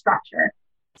type of structure.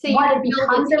 So what it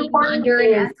becomes important under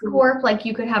an S Corp, like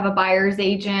you could have a buyer's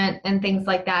agent and things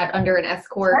like that under an S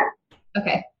Corp. Sure.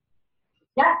 Okay.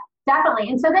 Yeah, definitely.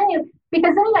 And so then if you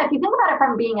think about it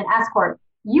from being an S Corp,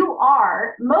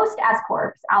 most S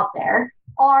Corps out there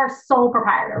are sole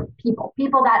proprietor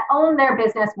people that own their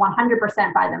business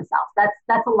 100% by themselves.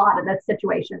 That's a lot of the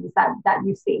situations that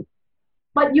you see.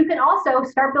 But you can also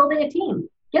start building a team.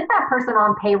 Get that person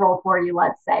on payroll for you,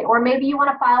 let's say, or maybe you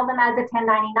want to file them as a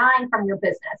 1099 from your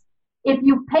business. If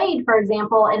you paid, for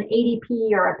example, an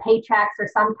ADP or a Paychex or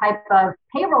some type of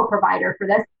payroll provider for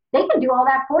this, they can do all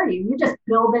that for you. You just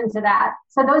build into that.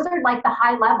 So those are like the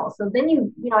high level. So then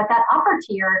at that upper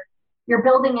tier, you're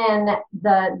building in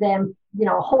the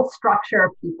whole structure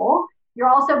of people. You're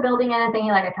also building in a thing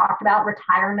like I talked about,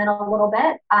 retirement a little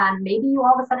bit. Maybe you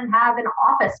all of a sudden have an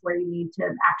office where you need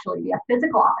to actually be a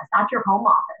physical office, not your home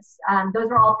office.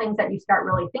 Those are all things that you start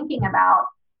really thinking about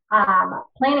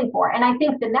planning for. And I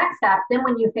think the next step, then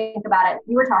when you think about it,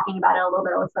 you were talking about it a little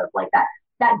bit, Alyssa, like that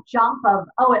jump of,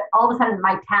 all of a sudden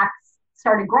my tax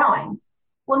started growing.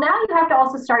 Well, now you have to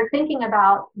also start thinking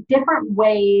about different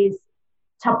ways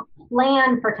to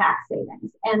plan for tax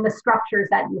savings and the structures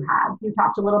that you have. You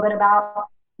talked a little bit about,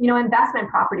 investment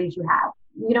properties you have,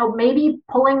 maybe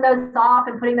pulling those off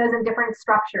and putting those in different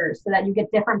structures so that you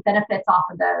get different benefits off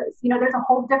of those. There's a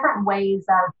whole different ways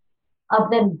of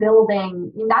then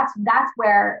building. And that's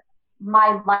where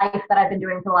my life that I've been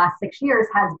doing for the last 6 years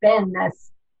has been this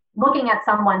looking at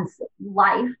someone's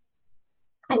life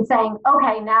and saying,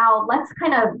 okay, now let's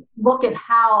kind of look at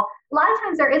how a lot of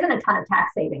times there isn't a ton of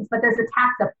tax savings, but there's a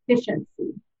tax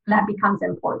efficiency that becomes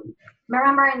important.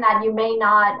 Remembering that you may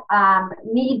not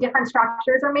need different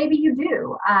structures, or maybe you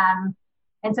do.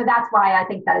 And so that's why I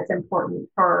think that it's important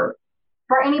for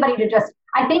anybody to just,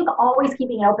 I think always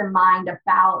keeping an open mind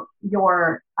about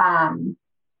your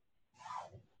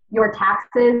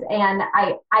taxes. And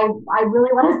I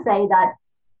really want to say that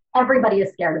everybody is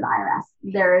scared of the IRS.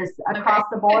 There is across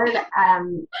the board.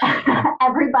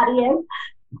 Everybody is.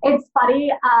 It's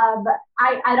funny. I've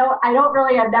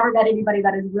never met anybody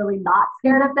that is really not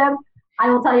scared of them. I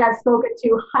will tell you, I've spoken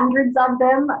to hundreds of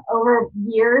them over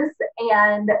years,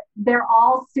 and they're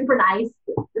all super nice.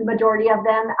 The majority of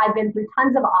them. I've been through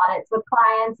tons of audits with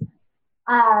clients.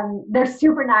 They're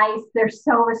super nice. They're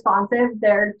so responsive.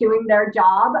 They're doing their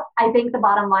job. I think the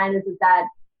bottom line is that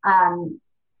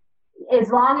as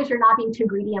long as you're not being too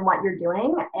greedy in what you're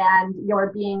doing and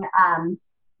you're being,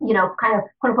 kind of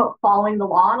quote unquote following the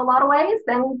law in a lot of ways,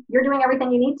 then you're doing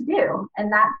everything you need to do.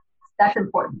 And that's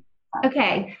important.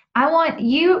 Okay. I want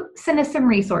you send us some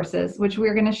resources, which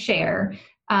we're going to share.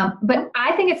 But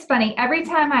I think it's funny. Every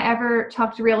time I ever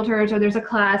talk to realtors or there's a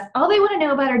class, all they want to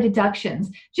know about are deductions.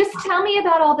 Just tell me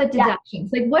about all the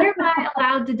deductions. Like, what are my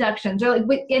allowed deductions? Or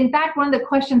like, in fact, one of the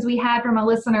questions we had from a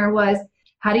listener was,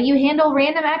 how do you handle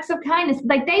random acts of kindness?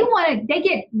 Like they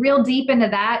get real deep into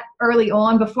that early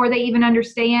on before they even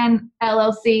understand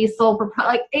LLC, sole proprietor,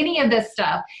 like any of this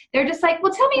stuff. They're just like,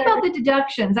 well, tell me about the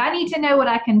deductions. I need to know what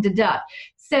I can deduct.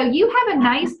 So you have a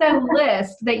nice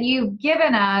list that you've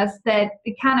given us that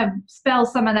it kind of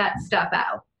spells some of that stuff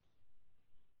out.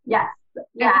 Yes.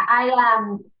 Yeah.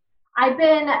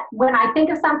 When I think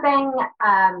of something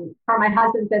for my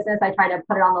husband's business, I try to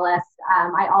put it on the list.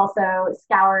 I also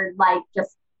scoured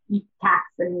tax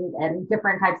and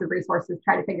different types of resources,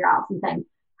 try to figure out some things.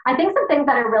 I think some things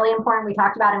that are really important we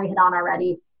talked about and we hit on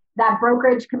already. That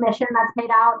brokerage commission that's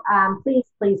paid out,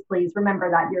 please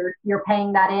remember that you're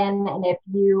paying that in, and if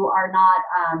you are not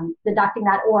deducting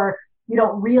that, or you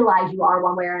don't realize you are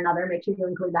one way or another, make sure you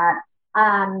include that.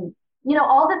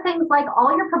 All the things like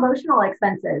all your promotional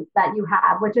expenses that you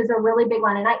have, which is a really big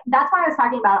one, and that's why I was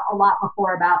talking about a lot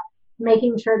before about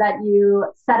making sure that you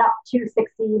set up to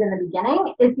succeed in the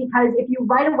beginning, is because if you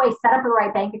right away set up a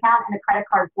right bank account and a credit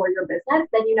card for your business,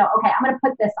 then okay, I'm going to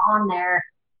put this on there.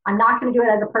 I'm not going to do it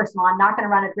as a personal. I'm not going to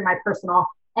run it through my personal.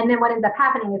 And then what ends up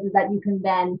happening is that you can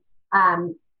then,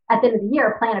 at the end of the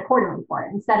year, plan accordingly for it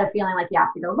instead of feeling like you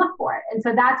have to go look for it. And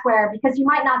so that's where, because you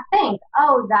might not think,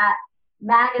 oh, that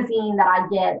magazine that I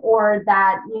get, or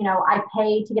that, I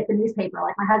pay to get the newspaper.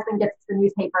 Like my husband gets the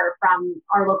newspaper from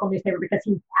our local newspaper because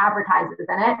he advertises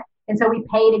in it. And so we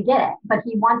pay to get it, but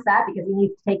he wants that because he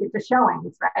needs to take it to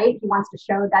showings, right? He wants to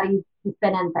show that he's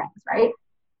been in things, right?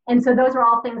 And so those are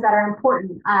all things that are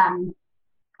important.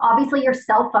 Obviously your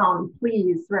cell phone,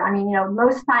 please. I mean,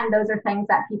 most time those are things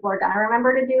that people are going to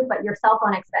remember to do, but your cell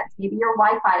phone expense, maybe your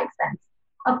Wi-Fi expense.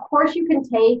 Of course you can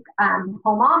take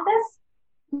home office.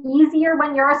 Easier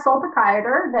when you're a sole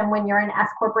proprietor than when you're an S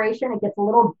corporation. It gets a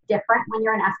little different when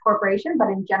you're an S corporation, but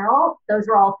in general, those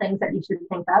are all things that you should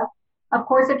think of. Of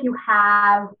course, if you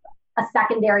have a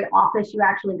secondary office you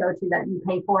actually go to that you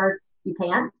pay for, you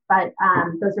can't, but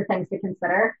those are things to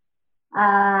consider.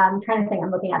 I'm trying to think,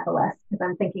 I'm looking at the list because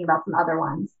I'm thinking about some other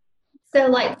ones. So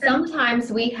like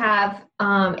sometimes we have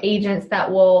agents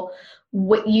that will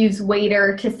use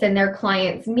Waiter to send their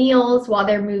clients meals while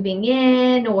they're moving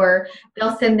in, or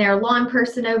they'll send their lawn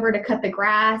person over to cut the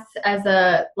grass as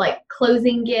a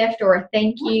closing gift or a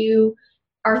thank you.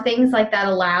 Are things like that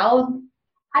allowed?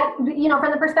 From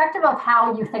the perspective of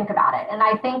how you think about it. And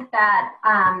I think that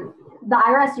the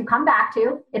IRS you come back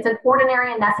to, it's an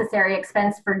ordinary and necessary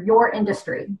expense for your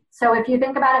industry. So if you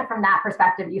think about it from that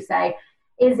perspective, you say,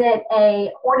 is it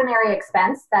a ordinary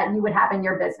expense that you would have in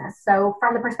your business? So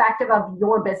from the perspective of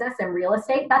your business and real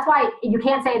estate, that's why you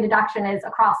can't say a deduction is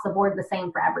across the board the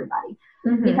same for everybody.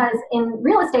 Mm-hmm. Because in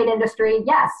real estate industry,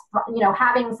 yes,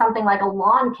 having something like a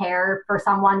lawn care for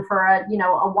someone for a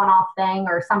one-off thing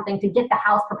or something to get the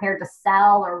house prepared to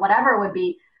sell or whatever it would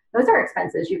be, those are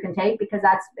expenses you can take because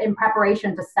that's in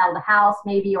preparation to sell the house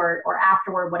maybe or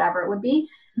afterward, whatever it would be.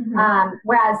 Mm-hmm.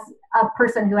 Whereas a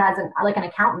person who has an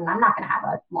accountant, I'm not going to have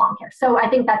a lawn care. So I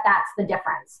think that that's the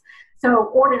difference.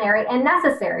 So ordinary and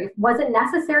necessary. Was it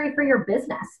necessary for your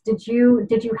business? Did you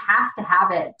have to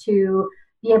have it to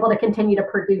be able to continue to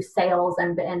produce sales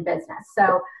and business?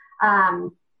 So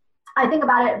I think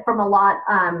about it from a lot,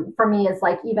 for me is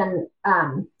even,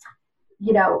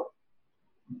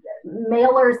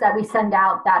 mailers that we send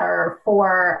out that are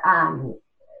for,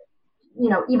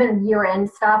 even year-end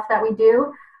stuff that we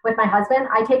do with my husband,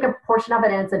 I take a portion of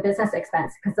it and it's a business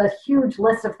expense because a huge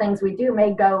list of things we do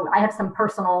may go, I have some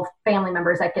personal family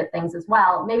members that get things as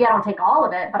well. Maybe I don't take all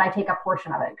of it, but I take a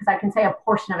portion of it because I can say a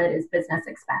portion of it is business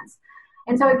expense.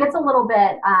 And so it gets a little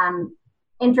bit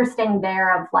interesting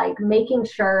there of making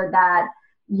sure that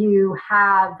you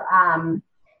have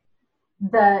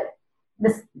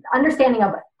this understanding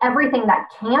of everything that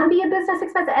can be a business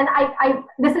expense. And I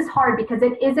this is hard because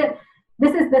it isn't,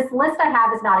 this list I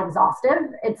have is not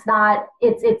exhaustive. It's not,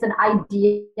 it's an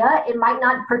idea. It might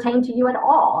not pertain to you at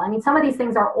all. I mean, some of these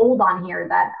things are old on here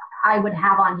that I would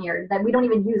have on here that we don't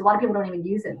even use. A lot of people don't even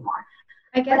use anymore.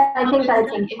 I guess I think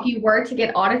that if you were to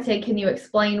get audited, can you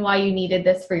explain why you needed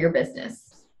this for your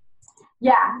business?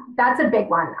 Yeah, that's a big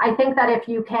one. I think that if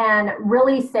you can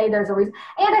really say there's a reason,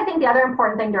 and I think the other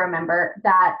important thing to remember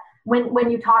that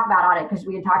when you talk about audit, because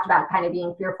we had talked about kind of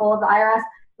being fearful of the IRS,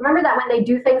 remember that when they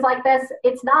do things like this,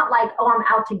 it's not like, oh, I'm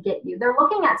out to get you. They're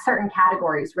looking at certain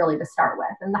categories really to start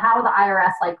with. And how the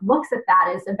IRS looks at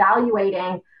that is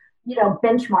evaluating,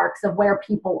 benchmarks of where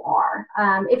people are.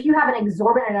 If you have an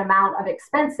exorbitant amount of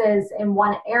expenses in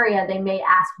one area, they may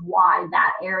ask why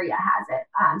that area has it,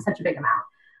 such a big amount.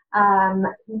 I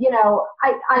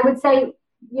would say,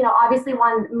 obviously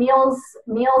meals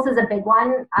is a big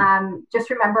one. Just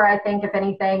remember, I think if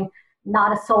anything,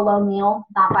 not a solo meal,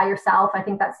 not by yourself. I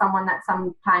think that's someone that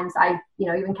sometimes I,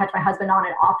 even catch my husband on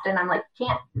it often. I'm like,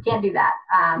 can't do that.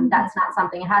 That's not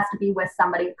something. It has to be with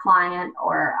somebody, a client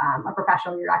or a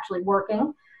professional you're actually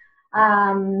working.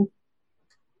 Okay,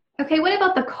 what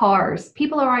about the cars?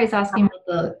 People are always asking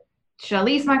should I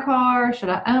lease my car? Should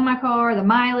I own my car? The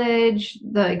mileage,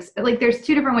 there's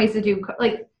two different ways to do,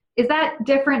 is that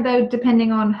different though,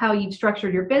 depending on how you've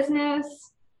structured your business?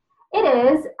 It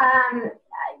is.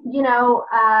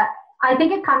 I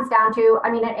think it comes down to, I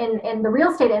mean, in the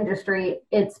real estate industry,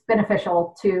 it's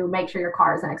beneficial to make sure your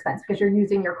car is an expense because you're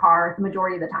using your car the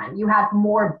majority of the time. You have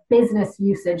more business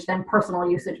usage than personal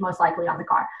usage, most likely on the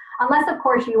car. Unless, of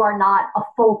course, you are not a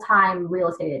full-time real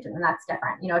estate agent, and that's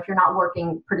different. If you're not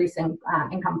working, producing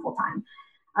income full-time.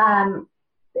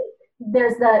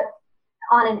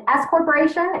 On an S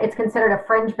corporation, it's considered a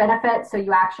fringe benefit, so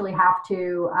you actually have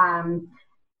to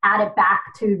add it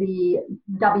back to the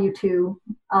W-2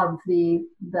 of the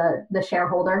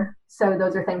shareholder. So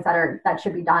those are things that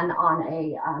should be done on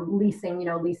a leasing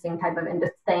type of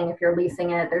thing. If you're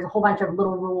leasing it, there's a whole bunch of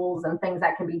little rules and things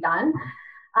that can be done.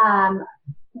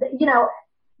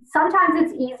 Sometimes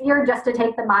it's easier just to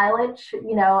take the mileage.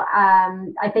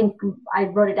 I think I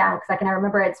wrote it down because I can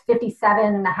remember it's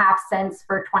 57.5 cents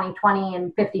for 2020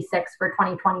 and 56 for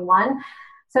 2021.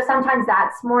 So sometimes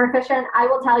that's more efficient. I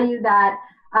will tell you that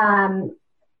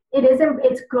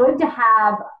it's good to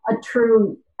have a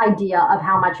true idea of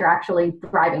how much you're actually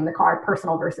driving the car,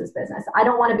 personal versus business. I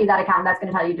don't want to be that accountant that's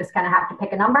going to tell you just kind of have to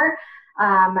pick a number.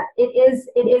 It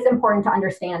is important to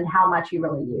understand how much you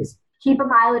really use. Keep a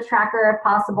mileage tracker if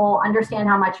possible. Understand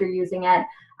how much you're using it.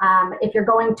 If you're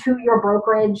going to your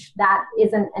brokerage, that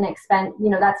isn't an expense.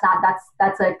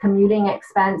 That's a commuting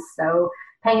expense. So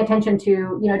paying attention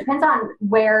to, depends on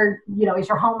where, is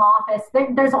your home office.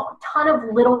 There's a ton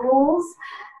of little rules.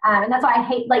 And that's why I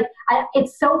hate,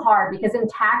 it's so hard because in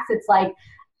tax, it's like,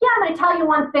 yeah, I'm going to tell you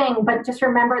one thing, but just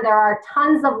remember there are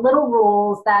tons of little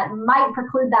rules that might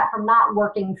preclude that from not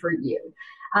working for you.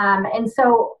 And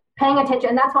so paying attention,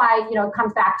 and that's why, it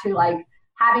comes back to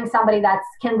having somebody that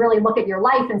can really look at your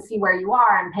life and see where you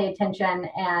are and pay attention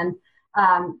and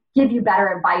give you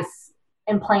better advice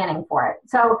in planning for it.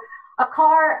 So a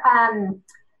car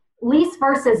lease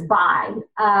versus buy,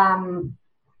 from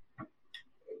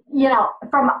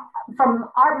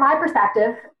my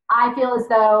perspective, I feel as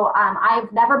though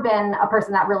I've never been a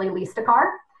person that really leased a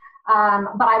car.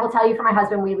 But I will tell you, for my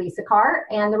husband, we lease a car.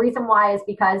 And the reason why is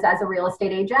because as a real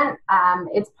estate agent,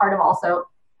 it's part of also,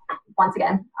 once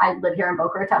again, I live here in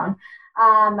Boca Raton.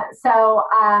 So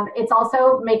it's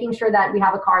also making sure that we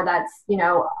have a car that's,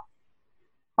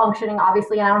 functioning,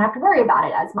 obviously, and I don't have to worry about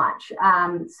it as much.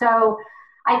 So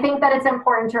I think that it's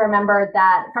important to remember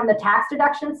that from the tax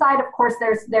deduction side, of course,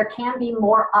 there can be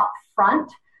more upfront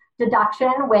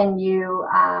deduction when you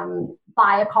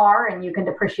buy a car and you can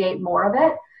depreciate more of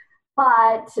it.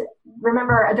 But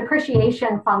remember, a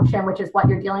depreciation function, which is what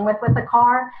you're dealing with the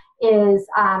car, is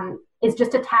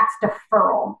just a tax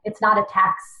deferral. It's not a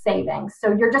tax savings.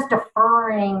 So you're just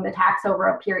deferring the tax over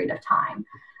a period of time.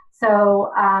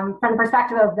 So from the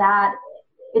perspective of that,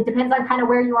 it depends on kind of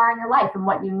where you are in your life and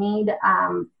what you need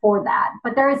for that.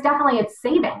 But there is definitely, it's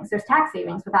savings. There's tax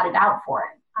savings without a doubt for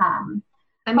it.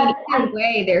 Either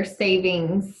way, there's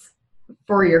savings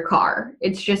for your car.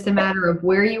 It's just a matter of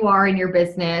where you are in your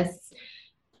business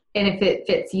and if it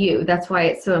fits you. That's why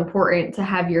it's so important to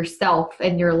have yourself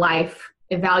and your life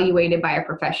evaluated by a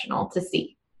professional to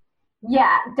see.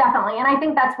 Yeah, definitely. And I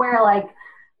think that's where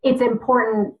it's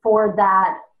important for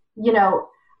that,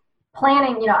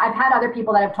 planning. I've had other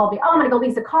people that have told me, oh, I'm going to go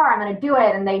lease a car. I'm going to do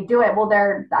it. And they do it. Well,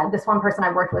 this one person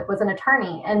I worked with was an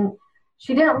attorney and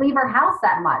she didn't leave her house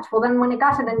that much. Well, then when it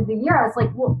got to the end of the year, I was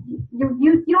like, well,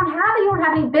 you don't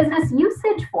have any business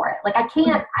usage for it. I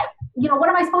can't, what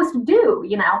am I supposed to do?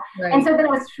 Right. And so then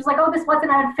she was like, oh, this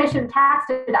wasn't an efficient tax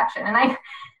deduction. And I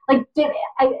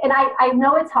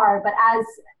know it's hard, but as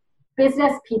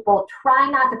business people, try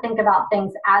not to think about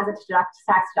things as a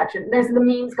tax deduction. There's the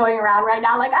memes going around right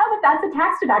now, but that's a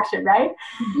tax deduction, right?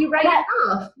 You write it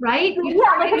off, right? It's a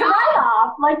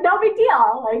write-off, no big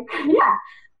deal, yeah.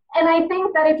 And I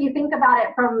think that if you think about it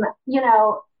from,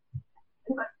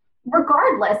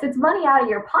 regardless, it's money out of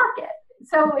your pocket.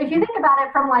 So if you think about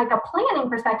it from a planning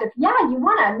perspective, yeah, you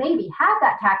want to maybe have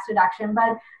that tax deduction,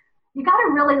 but you got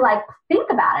to really think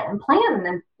about it and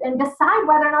plan and decide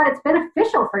whether or not it's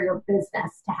beneficial for your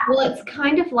business to have. Well, it's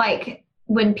kind of like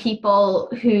when people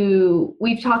who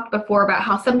we've talked before about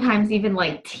how sometimes even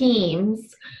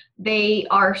teams, they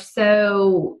are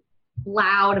so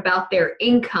loud about their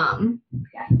income.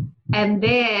 Yeah. And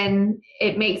then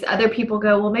it makes other people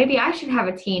go, well, maybe I should have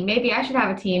a team. Maybe I should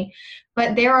have a team.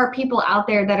 But there are people out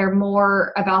there that are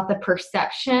more about the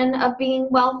perception of being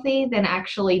wealthy than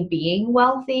actually being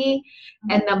wealthy.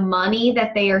 Mm-hmm. And the money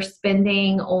that they are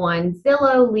spending on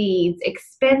Zillow leads,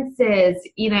 expenses,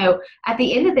 at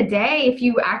the end of the day, if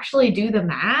you actually do the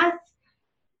math,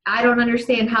 I don't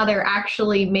understand how they're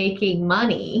actually making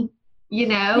money.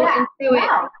 Yeah, and so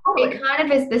totally. it kind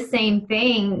of is the same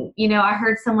thing. I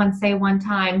heard someone say one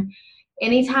time,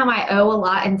 anytime I owe a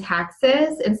lot in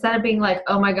taxes, instead of being like,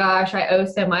 oh my gosh, I owe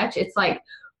so much, it's like,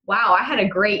 wow, I had a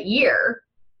great year.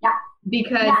 Yeah.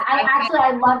 Because yeah,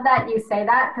 I love that you say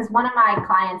that, because one of my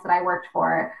clients that I worked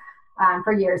for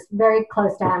years, very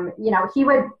close to him, you know, he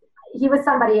was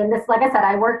somebody, and this, like I said,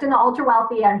 I worked in the ultra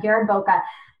wealthy. I'm here in Boca,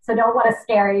 so don't want to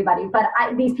scare anybody, but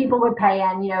these people would pay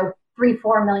in, you know,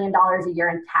 $3-4 million a year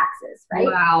in taxes, right?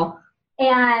 Wow.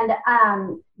 And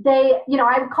they, you know,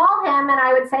 I would call him and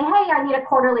I would say, hey, I need a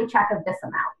quarterly check of this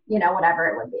amount, you know, whatever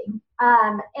it would be.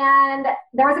 And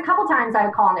there was a couple times I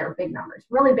would call and there were big numbers,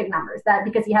 really big numbers, that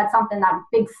because he had something, that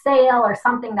big sale or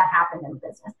something that happened in the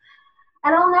business.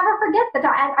 And I'll never forget the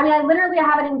time. I mean, I literally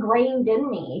have it ingrained in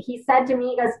me. He said to me,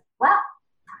 he goes, well,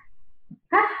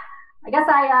 I guess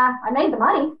I made the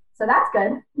money, so that's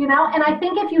good, you know? And I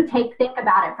think if you think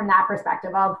about it from that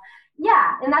perspective of,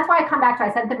 yeah, and that's why I come back to,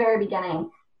 I said at the very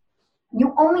beginning,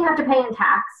 you only have to pay in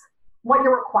tax what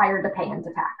you're required to pay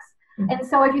into tax. Mm-hmm. And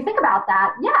so if you think about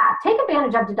that, yeah, take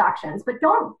advantage of deductions, but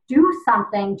don't do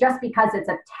something just because it's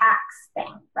a tax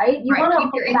thing, right? You want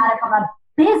to think about it from a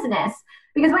business,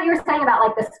 because what you were saying about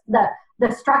like this,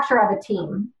 the structure of a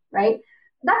team, right?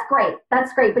 That's great.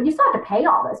 That's great. But you still have to pay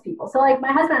all those people. So like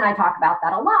my husband and I talk about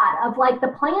that a lot, of like the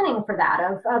planning for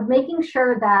that, of making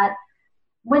sure that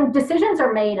when decisions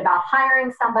are made about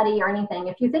hiring somebody or anything,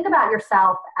 if you think about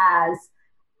yourself as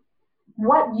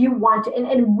what you want to,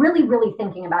 and really, really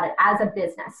thinking about it as a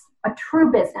business, a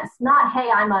true business, not, hey,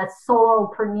 I'm a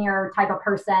solopreneur type of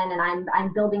person and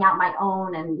I'm building out my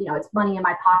own and, you know, it's money in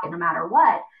my pocket no matter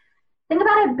what. Think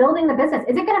about it, building the business.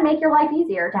 Is it going to make your life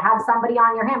easier to have somebody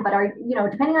on your hand? But are, you know,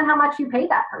 depending on how much you pay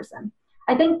that person.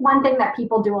 I think one thing that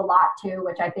people do a lot too,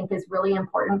 which I think is really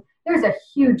important, there's a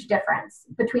huge difference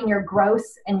between your gross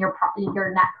and your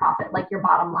net profit, like your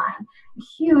bottom line.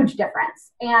 Huge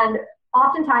difference. And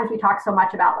oftentimes we talk so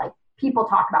much about, like, people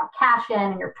talk about cash in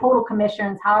and your total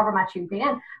commissions, however much you pay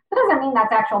in. That doesn't mean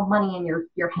that's actual money in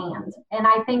your hand. And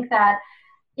I think that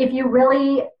if you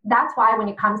really, that's why when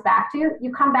it comes back to,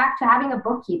 you come back to having a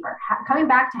bookkeeper, coming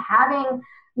back to having,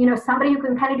 you know, somebody who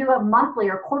can kind of do a monthly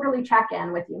or quarterly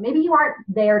check-in with you. Maybe you aren't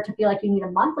there to feel like you need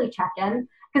a monthly check-in,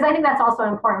 because I think that's also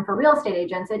important for real estate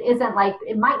agents. It isn't like,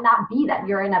 it might not be that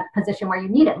you're in a position where you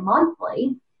need it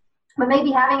monthly, but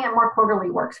maybe having it more quarterly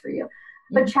works for you.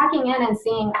 But checking in and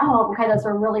seeing, oh, okay, those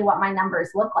are really what my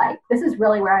numbers look like. This is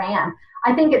really where I am.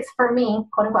 I think it's, for me,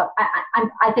 quote unquote,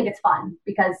 I think it's fun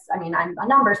because, I mean, I'm a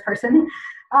numbers person.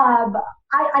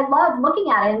 I love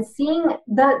looking at it and seeing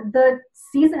the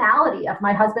seasonality of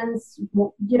my husband's,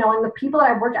 you know, and the people that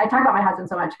I've worked, I talk about my husband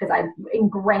so much because I'm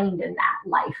ingrained in that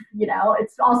life, you know, it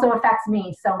also affects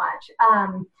me so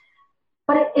much.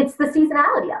 But it's the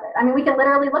seasonality of it. I mean, we can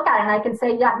literally look at it and I can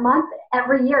say that month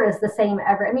every year is the same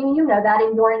I mean, you know that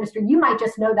in your industry. You might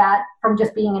just know that from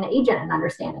just being an agent and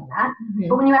understanding that. Mm-hmm.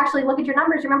 But when you actually look at your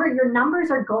numbers, remember your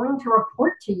numbers are going to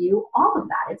report to you all of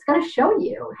that. It's going to show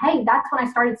you, hey, that's when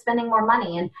I started spending more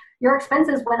money. And your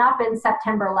expenses went up in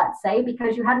September, let's say,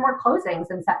 because you had more closings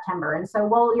in September. And so,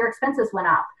 well, your expenses went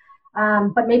up.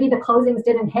 But maybe the closings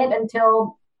didn't hit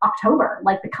until October,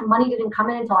 like the money didn't come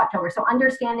in until October. So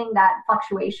understanding that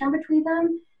fluctuation between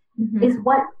them mm-hmm. is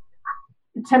what,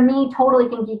 to me, totally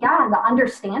can geek out on, the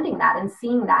understanding that and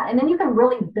seeing that. And then you can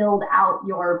really build out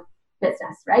your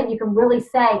business, right? You can really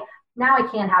say, now I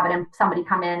can have it and somebody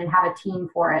come in and have a team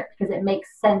for it because it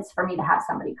makes sense for me to have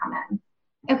somebody come in.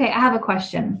 Okay, I have a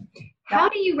question. How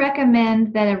do you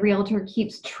recommend that a realtor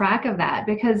keeps track of that?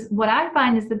 Because what I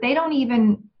find is that they don't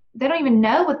even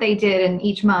know what they did in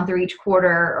each month or each quarter,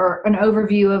 or an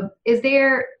overview of,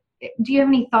 do you have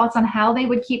any thoughts on how they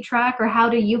would keep track, or how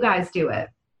do you guys do it?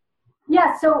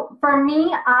 Yeah. So for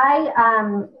me, I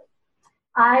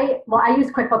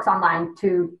use QuickBooks Online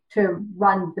to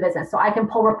run the business. So I can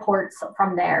pull reports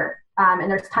from there. And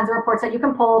there's tons of reports that you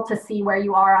can pull to see where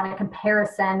you are on a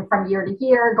comparison from year to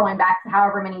year, going back to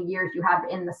however many years you have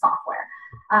in the software.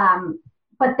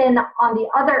 But then on the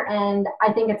other end,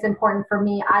 I think it's important for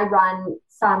me, I run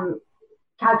some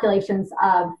calculations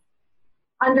of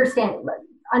understanding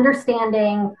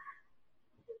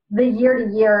the year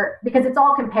to year, because it's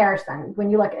all comparison. When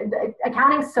you look at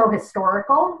accounting, is so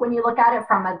historical when you look at it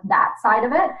from that side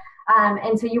of it.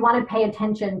 And so you want to pay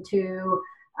attention to,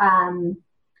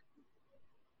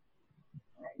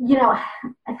 you know,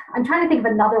 I'm trying to think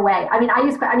of another way. I mean,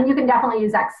 you can definitely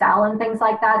use Excel and things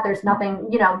like that. There's nothing,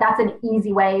 you know, that's an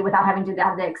easy way without having to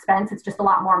have the expense. It's just a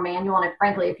lot more manual. And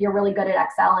frankly, if you're really good at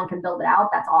Excel and can build it out,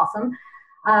 that's awesome.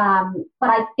 But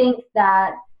I think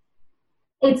that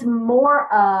it's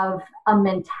more of a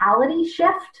mentality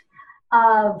shift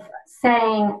of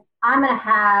saying, I'm going to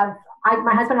have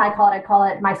my husband and I call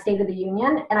it my State of the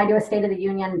Union, and I do a State of the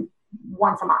Union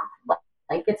once a month.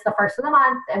 Like it's the first of the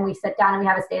month, and we sit down and we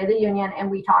have a State of the Union, and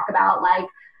we talk about like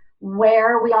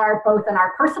where we are both in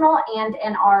our personal and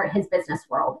in his business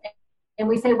world. And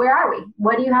we say, where are we?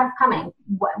 What do you have coming?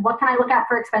 What can I look at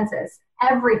for expenses?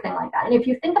 Everything like that. And if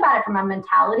you think about it from a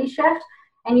mentality shift,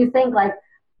 and you think like,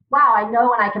 wow, I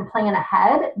know and I can plan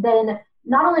ahead, then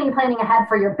not only are you planning ahead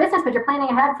for your business, but you're planning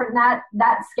ahead for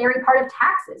that scary part of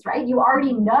taxes, right? You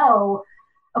already know,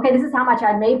 okay, this is how much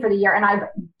I made for the year, and I've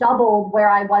doubled where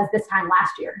I was this time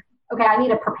last year. Okay, I need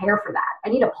to prepare for that. I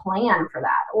need a plan for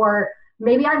that. Or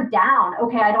maybe I'm down.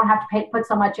 Okay, I don't have to put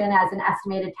so much in as an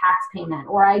estimated tax payment,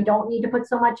 or I don't need to put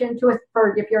so much into it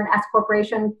for, if you're an S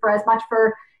corporation, for as much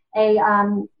for a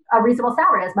reasonable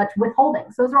salary, as much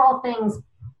withholdings. Those are all things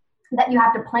that you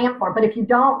have to plan for. But if you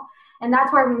don't, and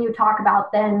that's where when you talk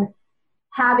about then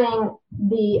having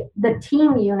the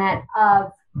team unit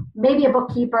of maybe a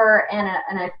bookkeeper and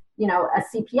a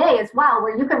CPA as well,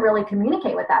 where you can really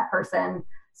communicate with that person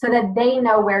so that they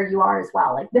know where you are as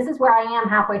well. Like, this is where I am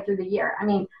halfway through the year. I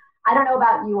mean, I don't know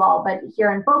about you all, but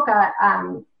here in Boca,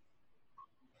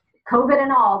 COVID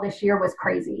and all this year was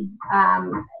crazy.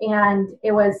 And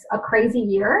it was a crazy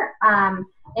year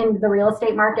in the real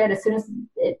estate market. As soon as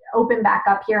it opened back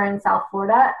up here in South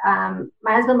Florida,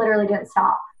 my husband literally didn't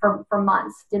stop for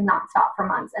months, did not stop for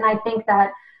months. And I think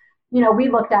that, we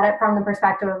looked at it from the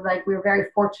perspective of like, we were very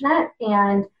fortunate,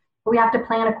 and we have to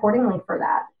plan accordingly for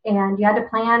that. And you had to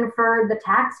plan for the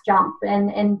tax jump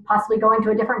and possibly going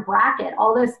to a different bracket,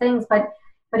 all those things. But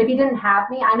if he didn't have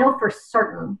me, I know for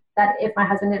certain that if my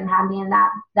husband didn't have me in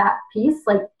that piece,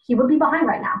 like, he would be behind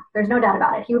right now. There's no doubt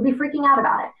about it. He would be freaking out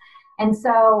about it. And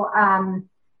so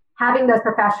having those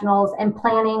professionals and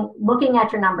planning, looking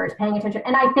at your numbers, paying attention.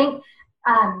 And I think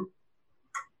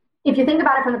if you think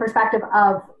about it from the perspective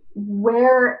of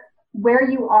where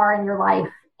you are in your life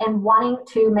and wanting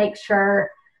to make sure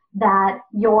that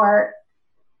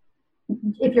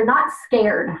if you're not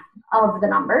scared of the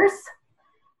numbers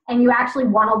and you actually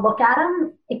want to look at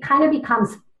them, it kind of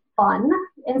becomes fun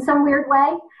in some weird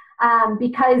way,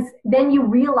 because then you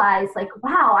realize like,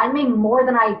 wow, I made more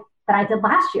than I did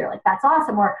last year. Like, that's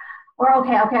awesome. Or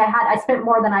okay, I spent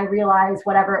more than I realized,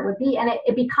 whatever it would be. And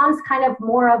it becomes kind of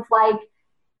more of like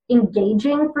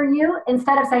engaging for you,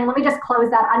 instead of saying, let me just close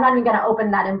that. I'm not even going to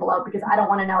open that envelope because I don't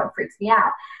want to know, it freaks me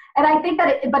out. And I think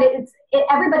that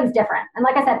everybody's different. And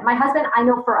like I said, my husband, I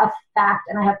know for a fact,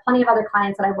 and I have plenty of other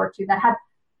clients that I work to that have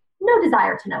no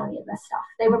desire to know any of this stuff.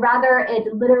 They would rather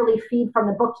it literally feed from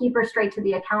the bookkeeper straight to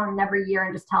the accountant every year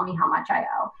and just tell me how much I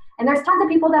owe. And there's tons of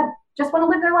people that just want to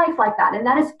live their life like that. And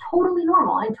that is totally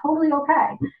normal and totally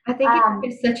okay. I think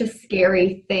it's such a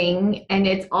scary thing. And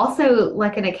it's also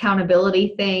like an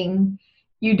accountability thing.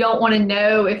 You don't want to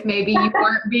know if maybe you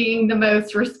aren't being the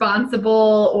most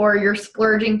responsible or you're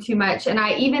splurging too much. And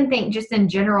I even think just in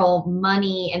general,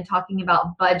 money and talking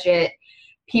about budget,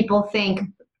 people think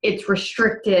it's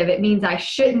restrictive. It means I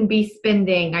shouldn't be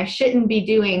spending. I shouldn't be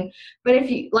doing. But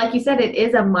if you, like you said, it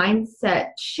is a mindset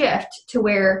shift to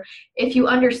where if you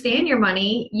understand your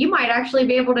money, you might actually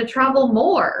be able to travel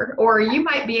more, or you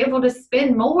might be able to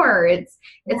spend more. It's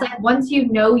like once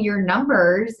you know your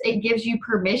numbers, it gives you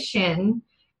permission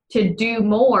to do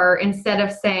more instead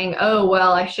of saying, oh,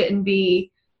 well, I shouldn't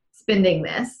be spending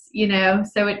this,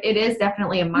 So it is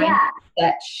definitely a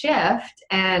mindset shift.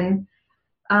 And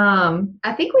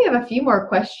I think we have a few more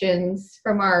questions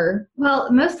from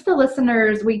most of the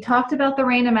listeners, we talked about the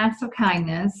random acts of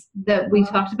kindness, that we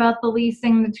talked about the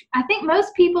leasing. I think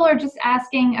most people are just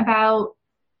asking about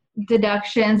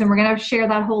deductions, and we're going to share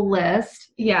that whole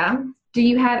list. Yeah. Do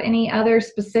you have any other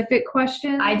specific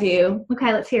questions? I do.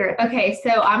 Okay, let's hear it. Okay,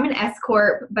 so I'm an S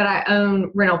Corp, but I own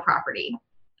rental property.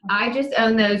 I just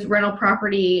own those rental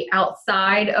property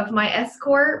outside of my S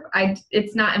Corp.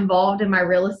 It's not involved in my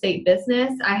real estate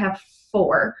business. I have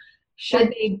 4.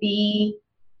 Should they be,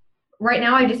 right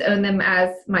now I just own them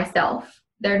as myself.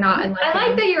 They're not in I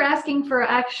like that you're asking for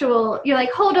you're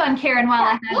like, hold on, Karen, while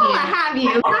I have you.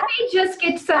 Let me just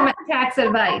get some tax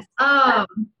advice.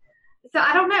 So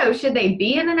I don't know, should they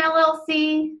be in an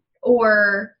LLC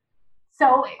or?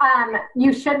 So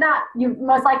you should not, you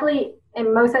most likely,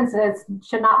 in most instances,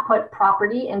 should not put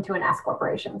property into an S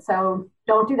corporation. So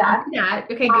don't do that. Yeah.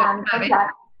 Okay, good.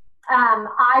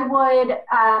 I would,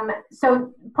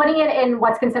 so putting it in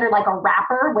what's considered like a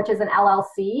wrapper, which is an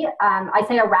LLC. I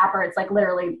say a wrapper, it's like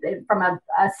literally from a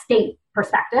state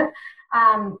perspective.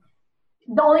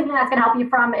 The only thing that's going to help you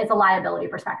from is a liability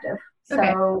perspective.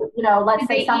 Okay. So, let's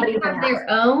say somebody have their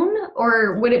own,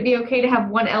 or would it be okay to have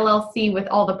one LLC with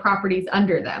all the properties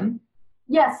under them?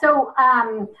 Yeah. So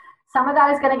Some of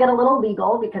that is going to get a little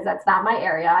legal because that's not my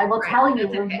area. I will tell you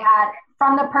that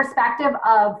from the perspective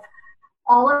of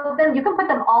all of them, you can put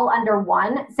them all under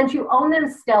one. Since you own them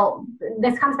still,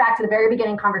 this comes back to the very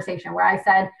beginning conversation where I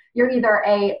said you're either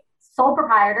a sole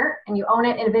proprietor and you own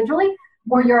it individually,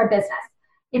 or you're a business.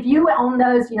 If you own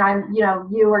those, you and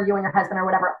your husband or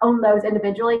whatever own those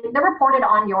individually, they're reported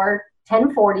on your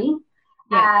 1040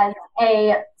 as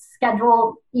a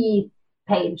Schedule E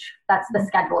page. That's the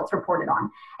schedule it's reported on.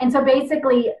 And so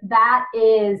basically that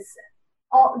is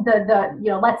all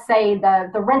let's say the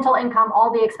rental income,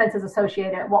 all the expenses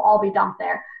associated will all be dumped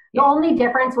there. The only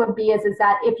difference would be is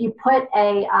that if you put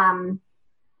a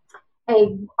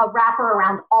wrapper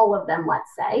around all of them,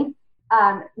 let's say,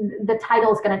 the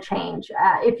title is going to change.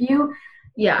 I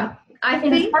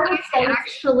think I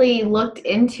actually looked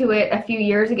into it a few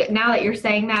years ago. Now that you're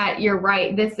saying that, you're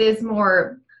right. This is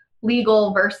more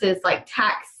legal versus like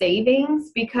tax savings,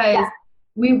 because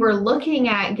we were looking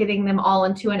at getting them all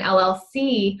into an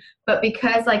LLC, but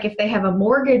because like if they have a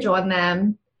mortgage on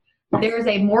them, there's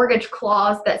a mortgage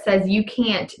clause that says you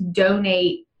can't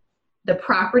donate the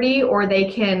property, or they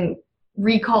can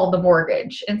recall the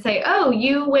mortgage and say, oh,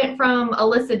 you went from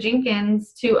Alyssa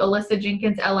Jenkins to Alyssa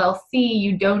Jenkins LLC,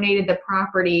 you donated the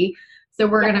property, so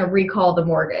we're going to recall the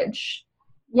mortgage.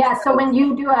 Yeah, so when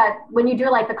you do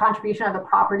like the contribution of the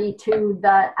property to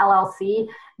the LLC,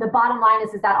 the bottom line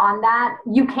is that on that,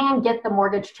 you can get the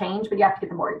mortgage changed, but you have to get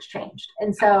the mortgage changed.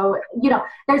 And so,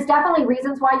 there's definitely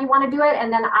reasons why you want to do it.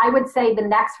 And then I would say the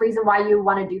next reason why you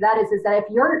want to do that is that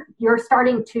if you're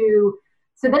starting to,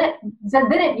 so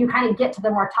then you kind of get to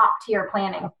the more top tier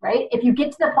planning, right? If you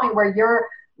get to the point where you're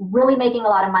really making a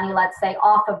lot of money, let's say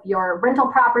off of your rental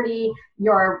property,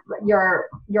 your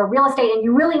real estate, and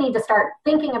you really need to start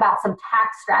thinking about some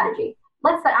tax strategy.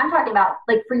 Let's say, I'm talking about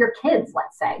like for your kids,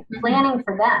 let's say, planning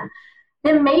for them.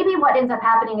 Then maybe what ends up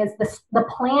happening is the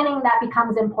planning that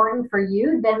becomes important for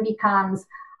you then becomes,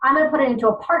 I'm going to put it into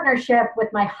a partnership with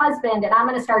my husband and I'm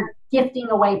going to start gifting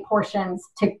away portions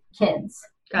to kids.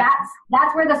 Gotcha.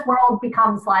 That's where this world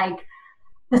becomes like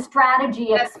the strategy.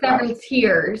 That's several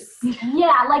tiers.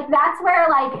 Yeah, like that's where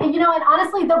and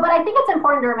honestly though, but I think it's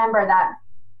important to remember that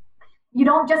you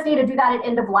don't just need to do that at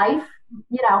end of life.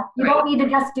 You don't need to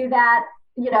just do that.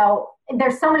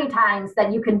 There's so many times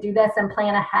that you can do this and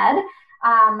plan ahead.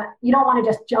 You don't want to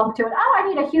just jump to it. Oh,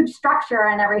 I need a huge structure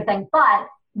and everything, but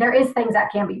there is things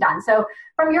that can be done. So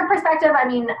from your perspective, I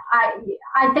mean,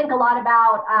 I think a lot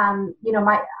about,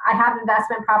 I have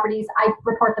investment properties. I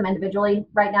report them individually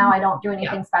right now. I don't do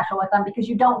anything special with them because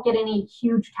you don't get any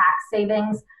huge tax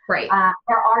savings. Right.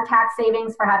 There are tax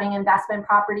savings for having investment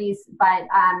properties, but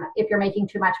if you're making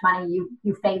too much money,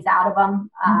 you phase out of them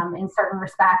in certain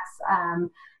respects.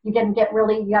 You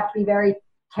have to be very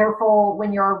careful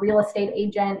when you're a real estate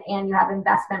agent and you have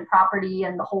investment property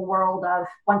and the whole world of,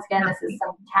 once again, this is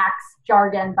some tax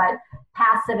jargon, but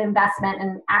passive investment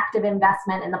and active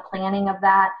investment and the planning of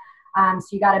that. So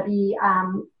you got to be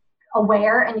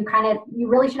aware, and you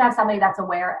really should have somebody that's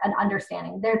aware and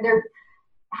understanding. They're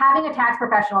having a tax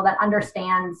professional that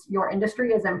understands your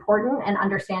industry is important, and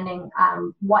understanding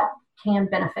what can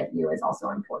benefit you is also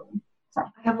important. So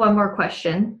I have one more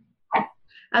question.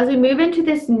 As we move into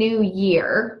this new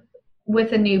year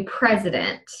with a new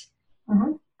president,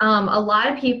 a lot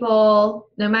of people,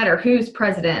 no matter who's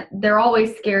president, they're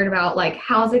always scared about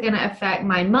how's it going to affect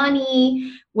my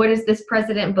money? What does this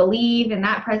president believe in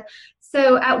that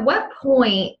So at what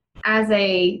point as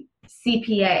a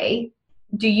CPA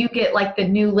do you get the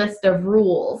new list of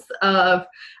rules of,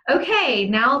 okay,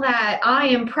 now that I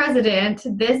am president,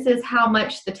 this is how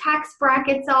much the tax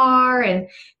brackets are, and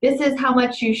this is how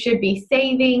much you should be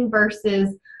saving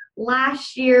versus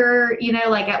last year,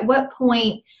 at what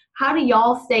point, how do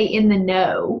y'all stay in the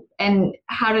know and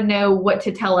how to know what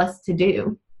to tell us to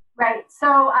do? Right.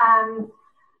 So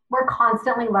we're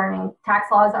constantly learning.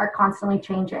 Tax laws are constantly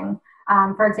changing.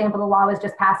 For example, the law was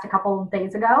just passed a couple of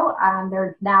days ago.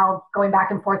 They're now going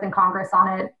back and forth in Congress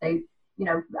on it.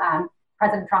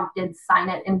 President Trump did sign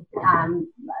it in,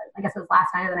 I guess it was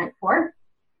last night or the night before,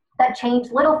 that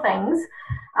changed little things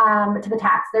to the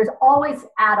tax. There's always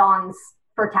add-ons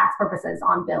for tax purposes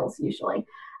on bills, usually.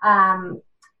 A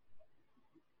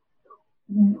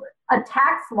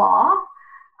tax law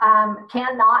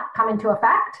cannot come into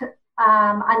effect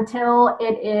until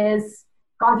it is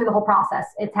gone through the whole process.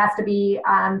 It has to be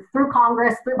through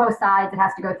Congress, through both sides. It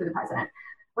has to go through the president.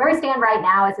 Where we stand right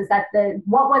now is that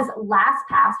what was last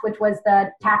passed, which was the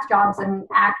Tax Jobs and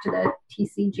Act, the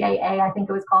TCJA, I think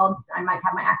it was called. I might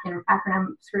have my acronym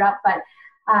screwed up, but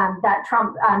that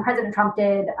President Trump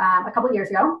did a couple of years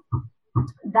ago.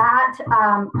 that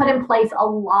put in place a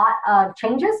lot of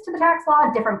changes to the tax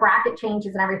law, different bracket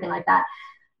changes and everything like that.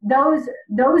 Those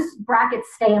brackets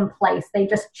stay in place. They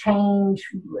just change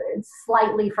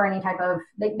slightly for any type of,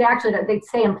 they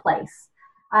stay in place.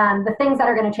 The things that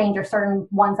are going to change are certain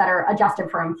ones that are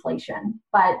adjusted for inflation.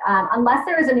 But unless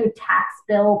there is a new tax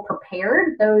bill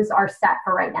prepared, those are set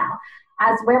for right now.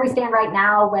 As where we stand right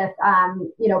now with,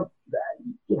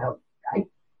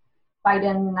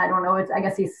 Biden, I don't know, I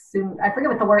guess he's soon, I forget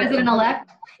what the word is. President-elect,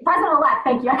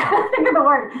 thank you. I couldn't think of the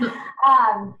word.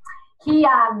 He,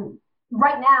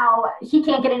 right now, he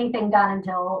can't get anything done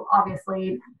until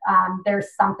obviously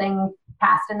there's something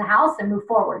passed in the House and move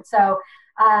forward. So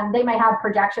they may have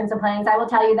projections and plans. I will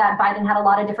tell you that Biden had a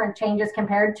lot of different changes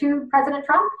compared to President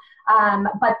Trump.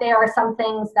 But there are some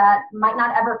things that might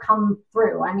not ever come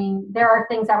through. I mean, there are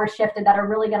things that were shifted that are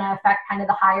really going to affect kind of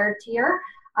the higher tier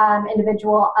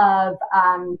individual of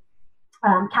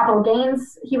capital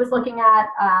gains he was looking at,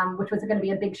 which was going to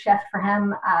be a big shift for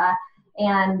him.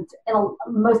 And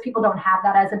most people don't have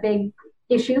that as a big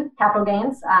issue, capital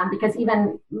gains, because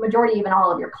even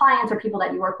all of your clients or people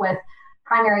that you work with,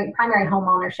 primary home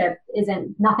ownership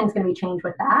nothing's going to be changed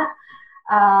with that.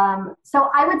 So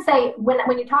I would say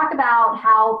when you talk about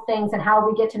how things and how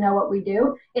we get to know what we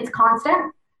do, it's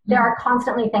constant. There are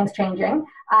constantly things changing,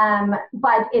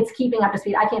 but it's keeping up to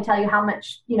speed. I can't tell you how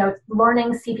much,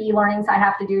 CPE learnings I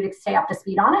have to do to stay up to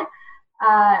speed on it.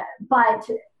 But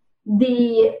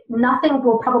nothing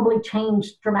will probably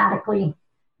change dramatically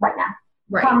right now,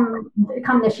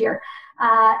 come this year.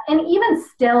 And even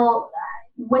still,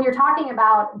 when you're talking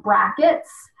about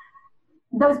brackets,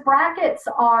 those brackets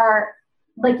are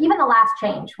like even the last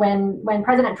change when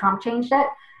President Trump changed it,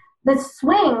 the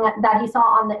swing that he saw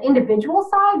on the individual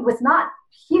side was not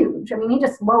huge. I mean, he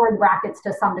just lowered brackets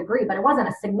to some degree, but it wasn't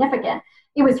a significant.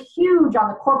 It was huge on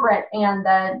the corporate and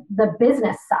the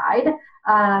business side.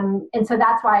 And so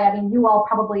that's why, I mean, you all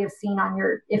probably have seen on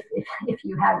your, if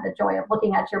you have the joy of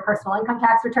looking at your personal income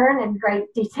tax return in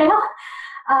great detail,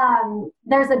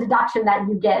 there's a deduction that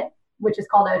you get, which is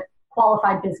called a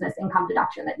qualified business income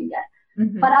deduction that you get.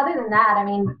 Mm-hmm. But other than that, I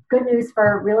mean, good news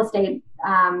for real estate.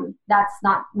 That's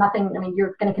nothing. I mean,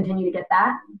 you're going to continue to get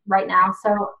that right now.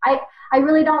 So I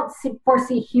really don't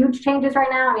foresee huge changes right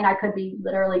now. I mean, I could be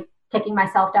literally kicking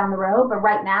myself down the road, but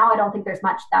right now, I don't think there's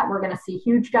much that we're going to see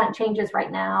huge changes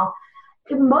right now.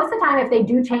 Most of the time, if they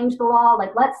do change the law,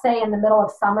 like let's say in the middle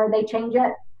of summer, they change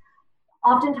it.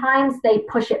 Oftentimes they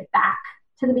push it back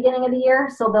to the beginning of the year.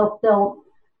 So they'll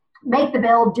make the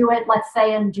bill, do it, let's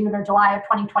say in June or July of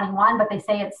 2021, but they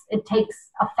say it takes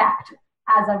effect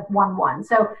as of 1/1.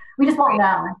 So we just won't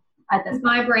know at this point.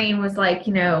 My brain was like,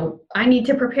 I need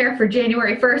to prepare for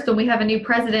January 1st when we have a new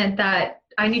president that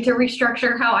I need to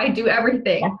restructure how I do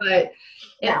everything. But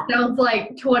it sounds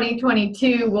like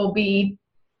 2022 will be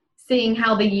seeing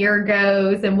how the year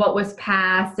goes and what was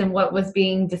passed and what was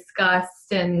being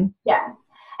discussed. And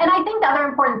I think the other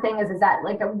important thing is that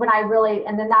like when I really,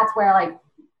 and then that's where like,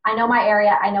 I know my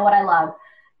area, I know what I love.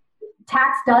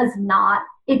 Tax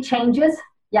it changes,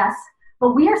 yes,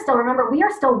 but we are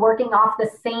still working off the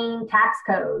same tax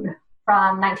code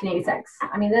from 1986.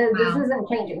 I mean, this isn't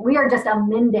changing. We are just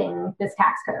amending this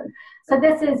tax code. So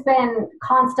this has been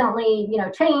constantly,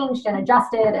 changed and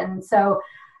adjusted. And so,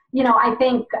 I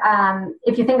think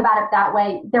if you think about it that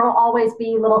way, there will always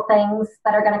be little things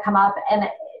that are going to come up.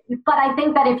 But I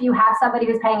think that if you have somebody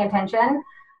who's paying attention,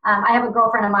 I have a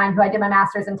girlfriend of mine who I did my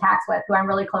master's in tax with, who I'm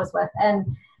really close with. And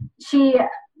she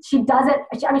does it.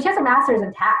 She has a master's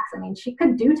in tax. I mean, she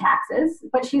could do taxes,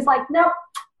 but she's like, nope,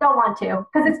 don't want to.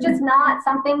 Because it's just not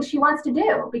something she wants to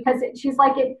do. Because she's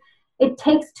like, it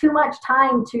takes too much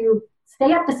time to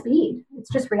stay up to speed. It's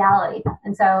just reality.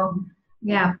 And so,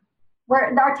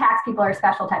 our tax people are a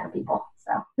special type of people.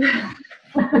 So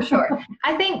for sure.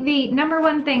 I think the number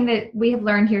one thing that we have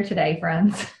learned here today,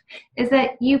 friends, is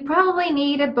that you probably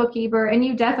need a bookkeeper and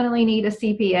you definitely need a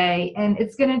CPA, and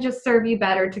it's going to just serve you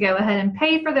better to go ahead and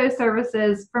pay for those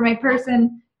services from a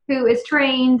person who is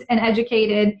trained and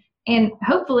educated and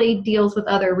hopefully deals with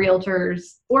other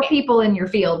realtors or people in your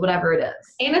field, whatever it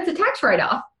is. And it's a tax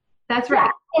write-off. That's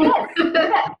right. It is.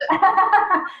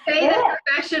 Pay the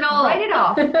professional. Write it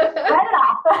off.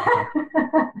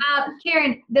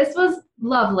 Karen, this was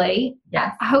lovely.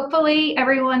 Yes. Hopefully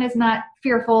everyone is not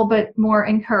fearful, but more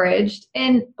encouraged.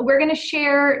 And we're going to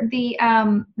share the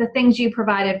things you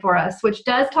provided for us, which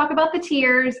does talk about the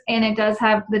tiers and it does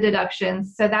have the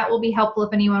deductions. So that will be helpful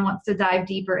if anyone wants to dive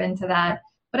deeper into that.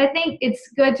 But I think it's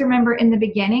good to remember in the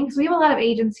beginning, because we have a lot of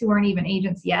agents who aren't even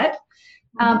agents yet.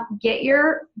 Get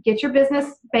your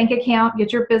business bank account,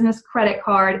 get your business credit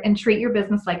card, and treat your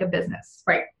business like a business.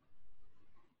 Right.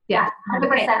 Yeah. 100%.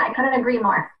 Okay. I couldn't agree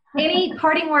more. Any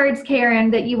parting words,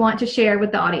 Karen, that you want to share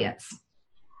with the audience?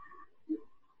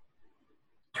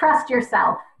 Trust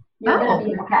yourself. You're going to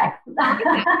be okay.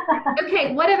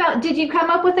 Okay, what about, did you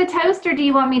come up with a toast or do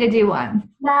you want me to do one?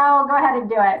 No, go ahead and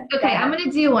do it. Okay, I'm going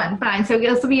to do one. Fine. So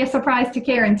this will be a surprise to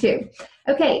Karen too.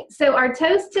 Okay, so our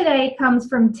toast today comes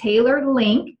from Taylor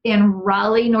Link in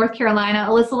Raleigh, North Carolina.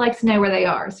 Alyssa likes to know where they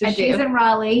are. So she's in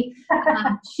Raleigh.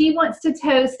 She wants to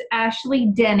toast Ashley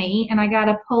Denny, and I got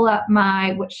to pull up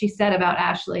what she said about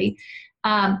Ashley.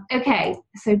 Okay,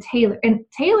 so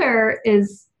Taylor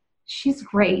she's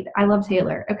great. I love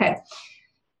Taylor. Okay.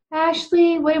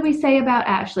 Ashley, what did we say about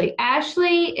Ashley?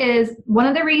 Ashley is one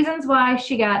of the reasons why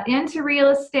she got into real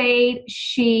estate.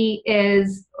 She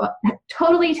is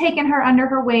totally taken her under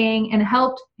her wing and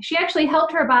she actually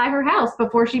helped her buy her house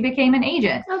before she became an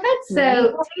agent. Oh, that's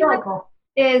so really cool.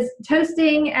 Is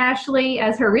toasting Ashley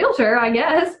as her realtor, I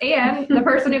guess, and the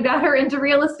person who got her into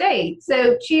real estate.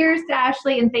 So cheers to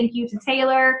Ashley, and thank you to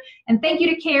Taylor, and thank you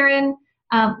to Karen.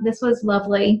 This was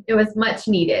lovely. It was much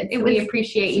needed. So we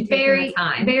appreciate you taking the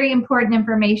time. Very important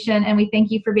information, and we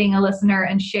thank you for being a listener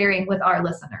and sharing with our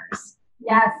listeners.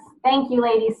 Yes. Thank you,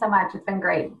 ladies, so much. It's been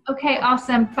great. Okay,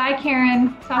 awesome. Bye,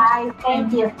 Karen. Bye.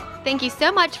 Thank you. Thank you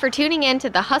so much for tuning in to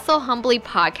the Hustle Humbly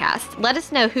podcast. Let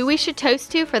us know who we should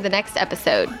toast to for the next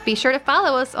episode. Be sure to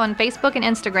follow us on Facebook and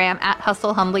Instagram at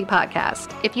Hustle Humbly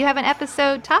Podcast. If you have an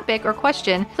episode, topic, or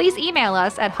question, please email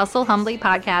us at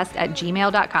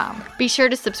hustlehumblypodcast@gmail.com. Be sure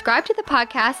to subscribe to the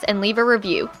podcast and leave a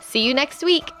review. See you next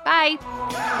week. Bye.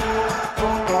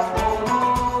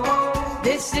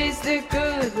 This is the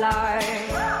good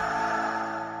life.